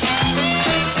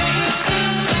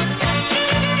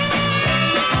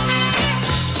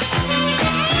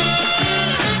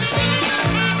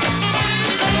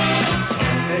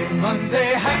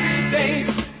 Monday, happy days.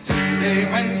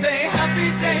 Tuesday, Wednesday,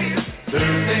 happy days.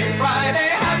 Thursday, Friday,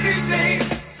 happy days.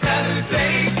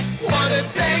 Saturday, what a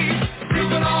day.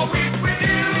 Grooving all week with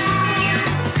you.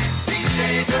 These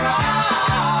days are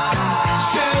on.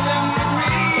 Share them with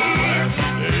me.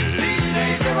 These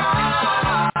days are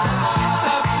on.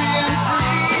 Happy and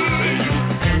free.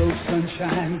 Hello,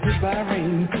 sunshine, goodbye,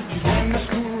 rain. She's wearing my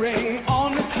school ray on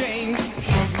the chain.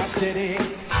 She's my city,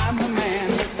 I'm a man.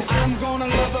 I'm gonna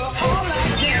love her all I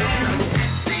can.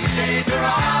 These days are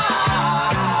on.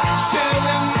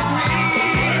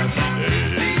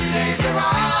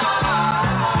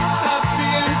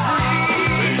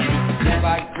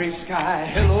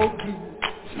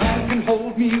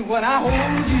 when I hold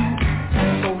you.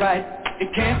 So right, it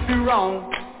can't be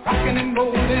wrong. Rockin' and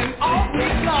rollin' all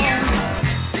week long.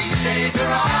 These days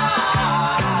are on.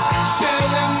 Tell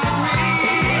them to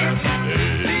breathe.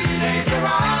 These days are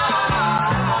on.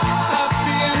 Stop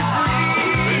being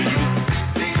free.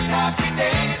 These happy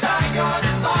days are yours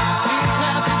and mine. These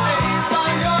happy days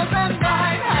are yours and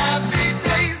mine. Happy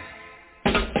days.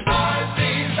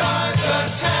 These are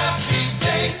just happy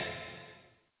days.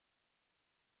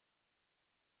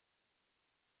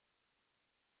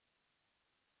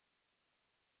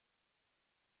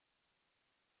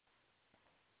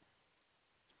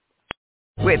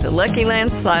 With the Lucky Land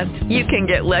Slots, you can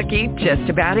get lucky just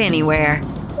about anywhere.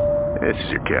 This is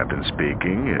your captain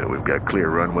speaking. We've got clear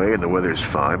runway and the weather's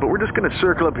fine, but we're just going to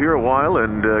circle up here a while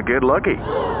and get lucky.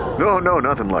 No,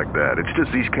 nothing like that. It's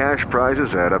just these cash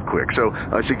prizes add up quick. So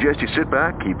I suggest you sit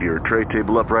back, keep your tray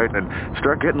table upright, and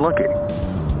start getting lucky.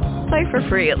 Play for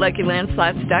free at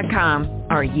LuckyLandSlots.com.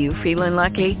 Are you feeling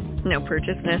lucky? No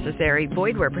purchase necessary.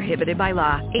 Void where prohibited by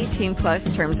law.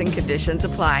 18+ terms and conditions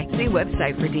apply. See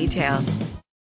website for details.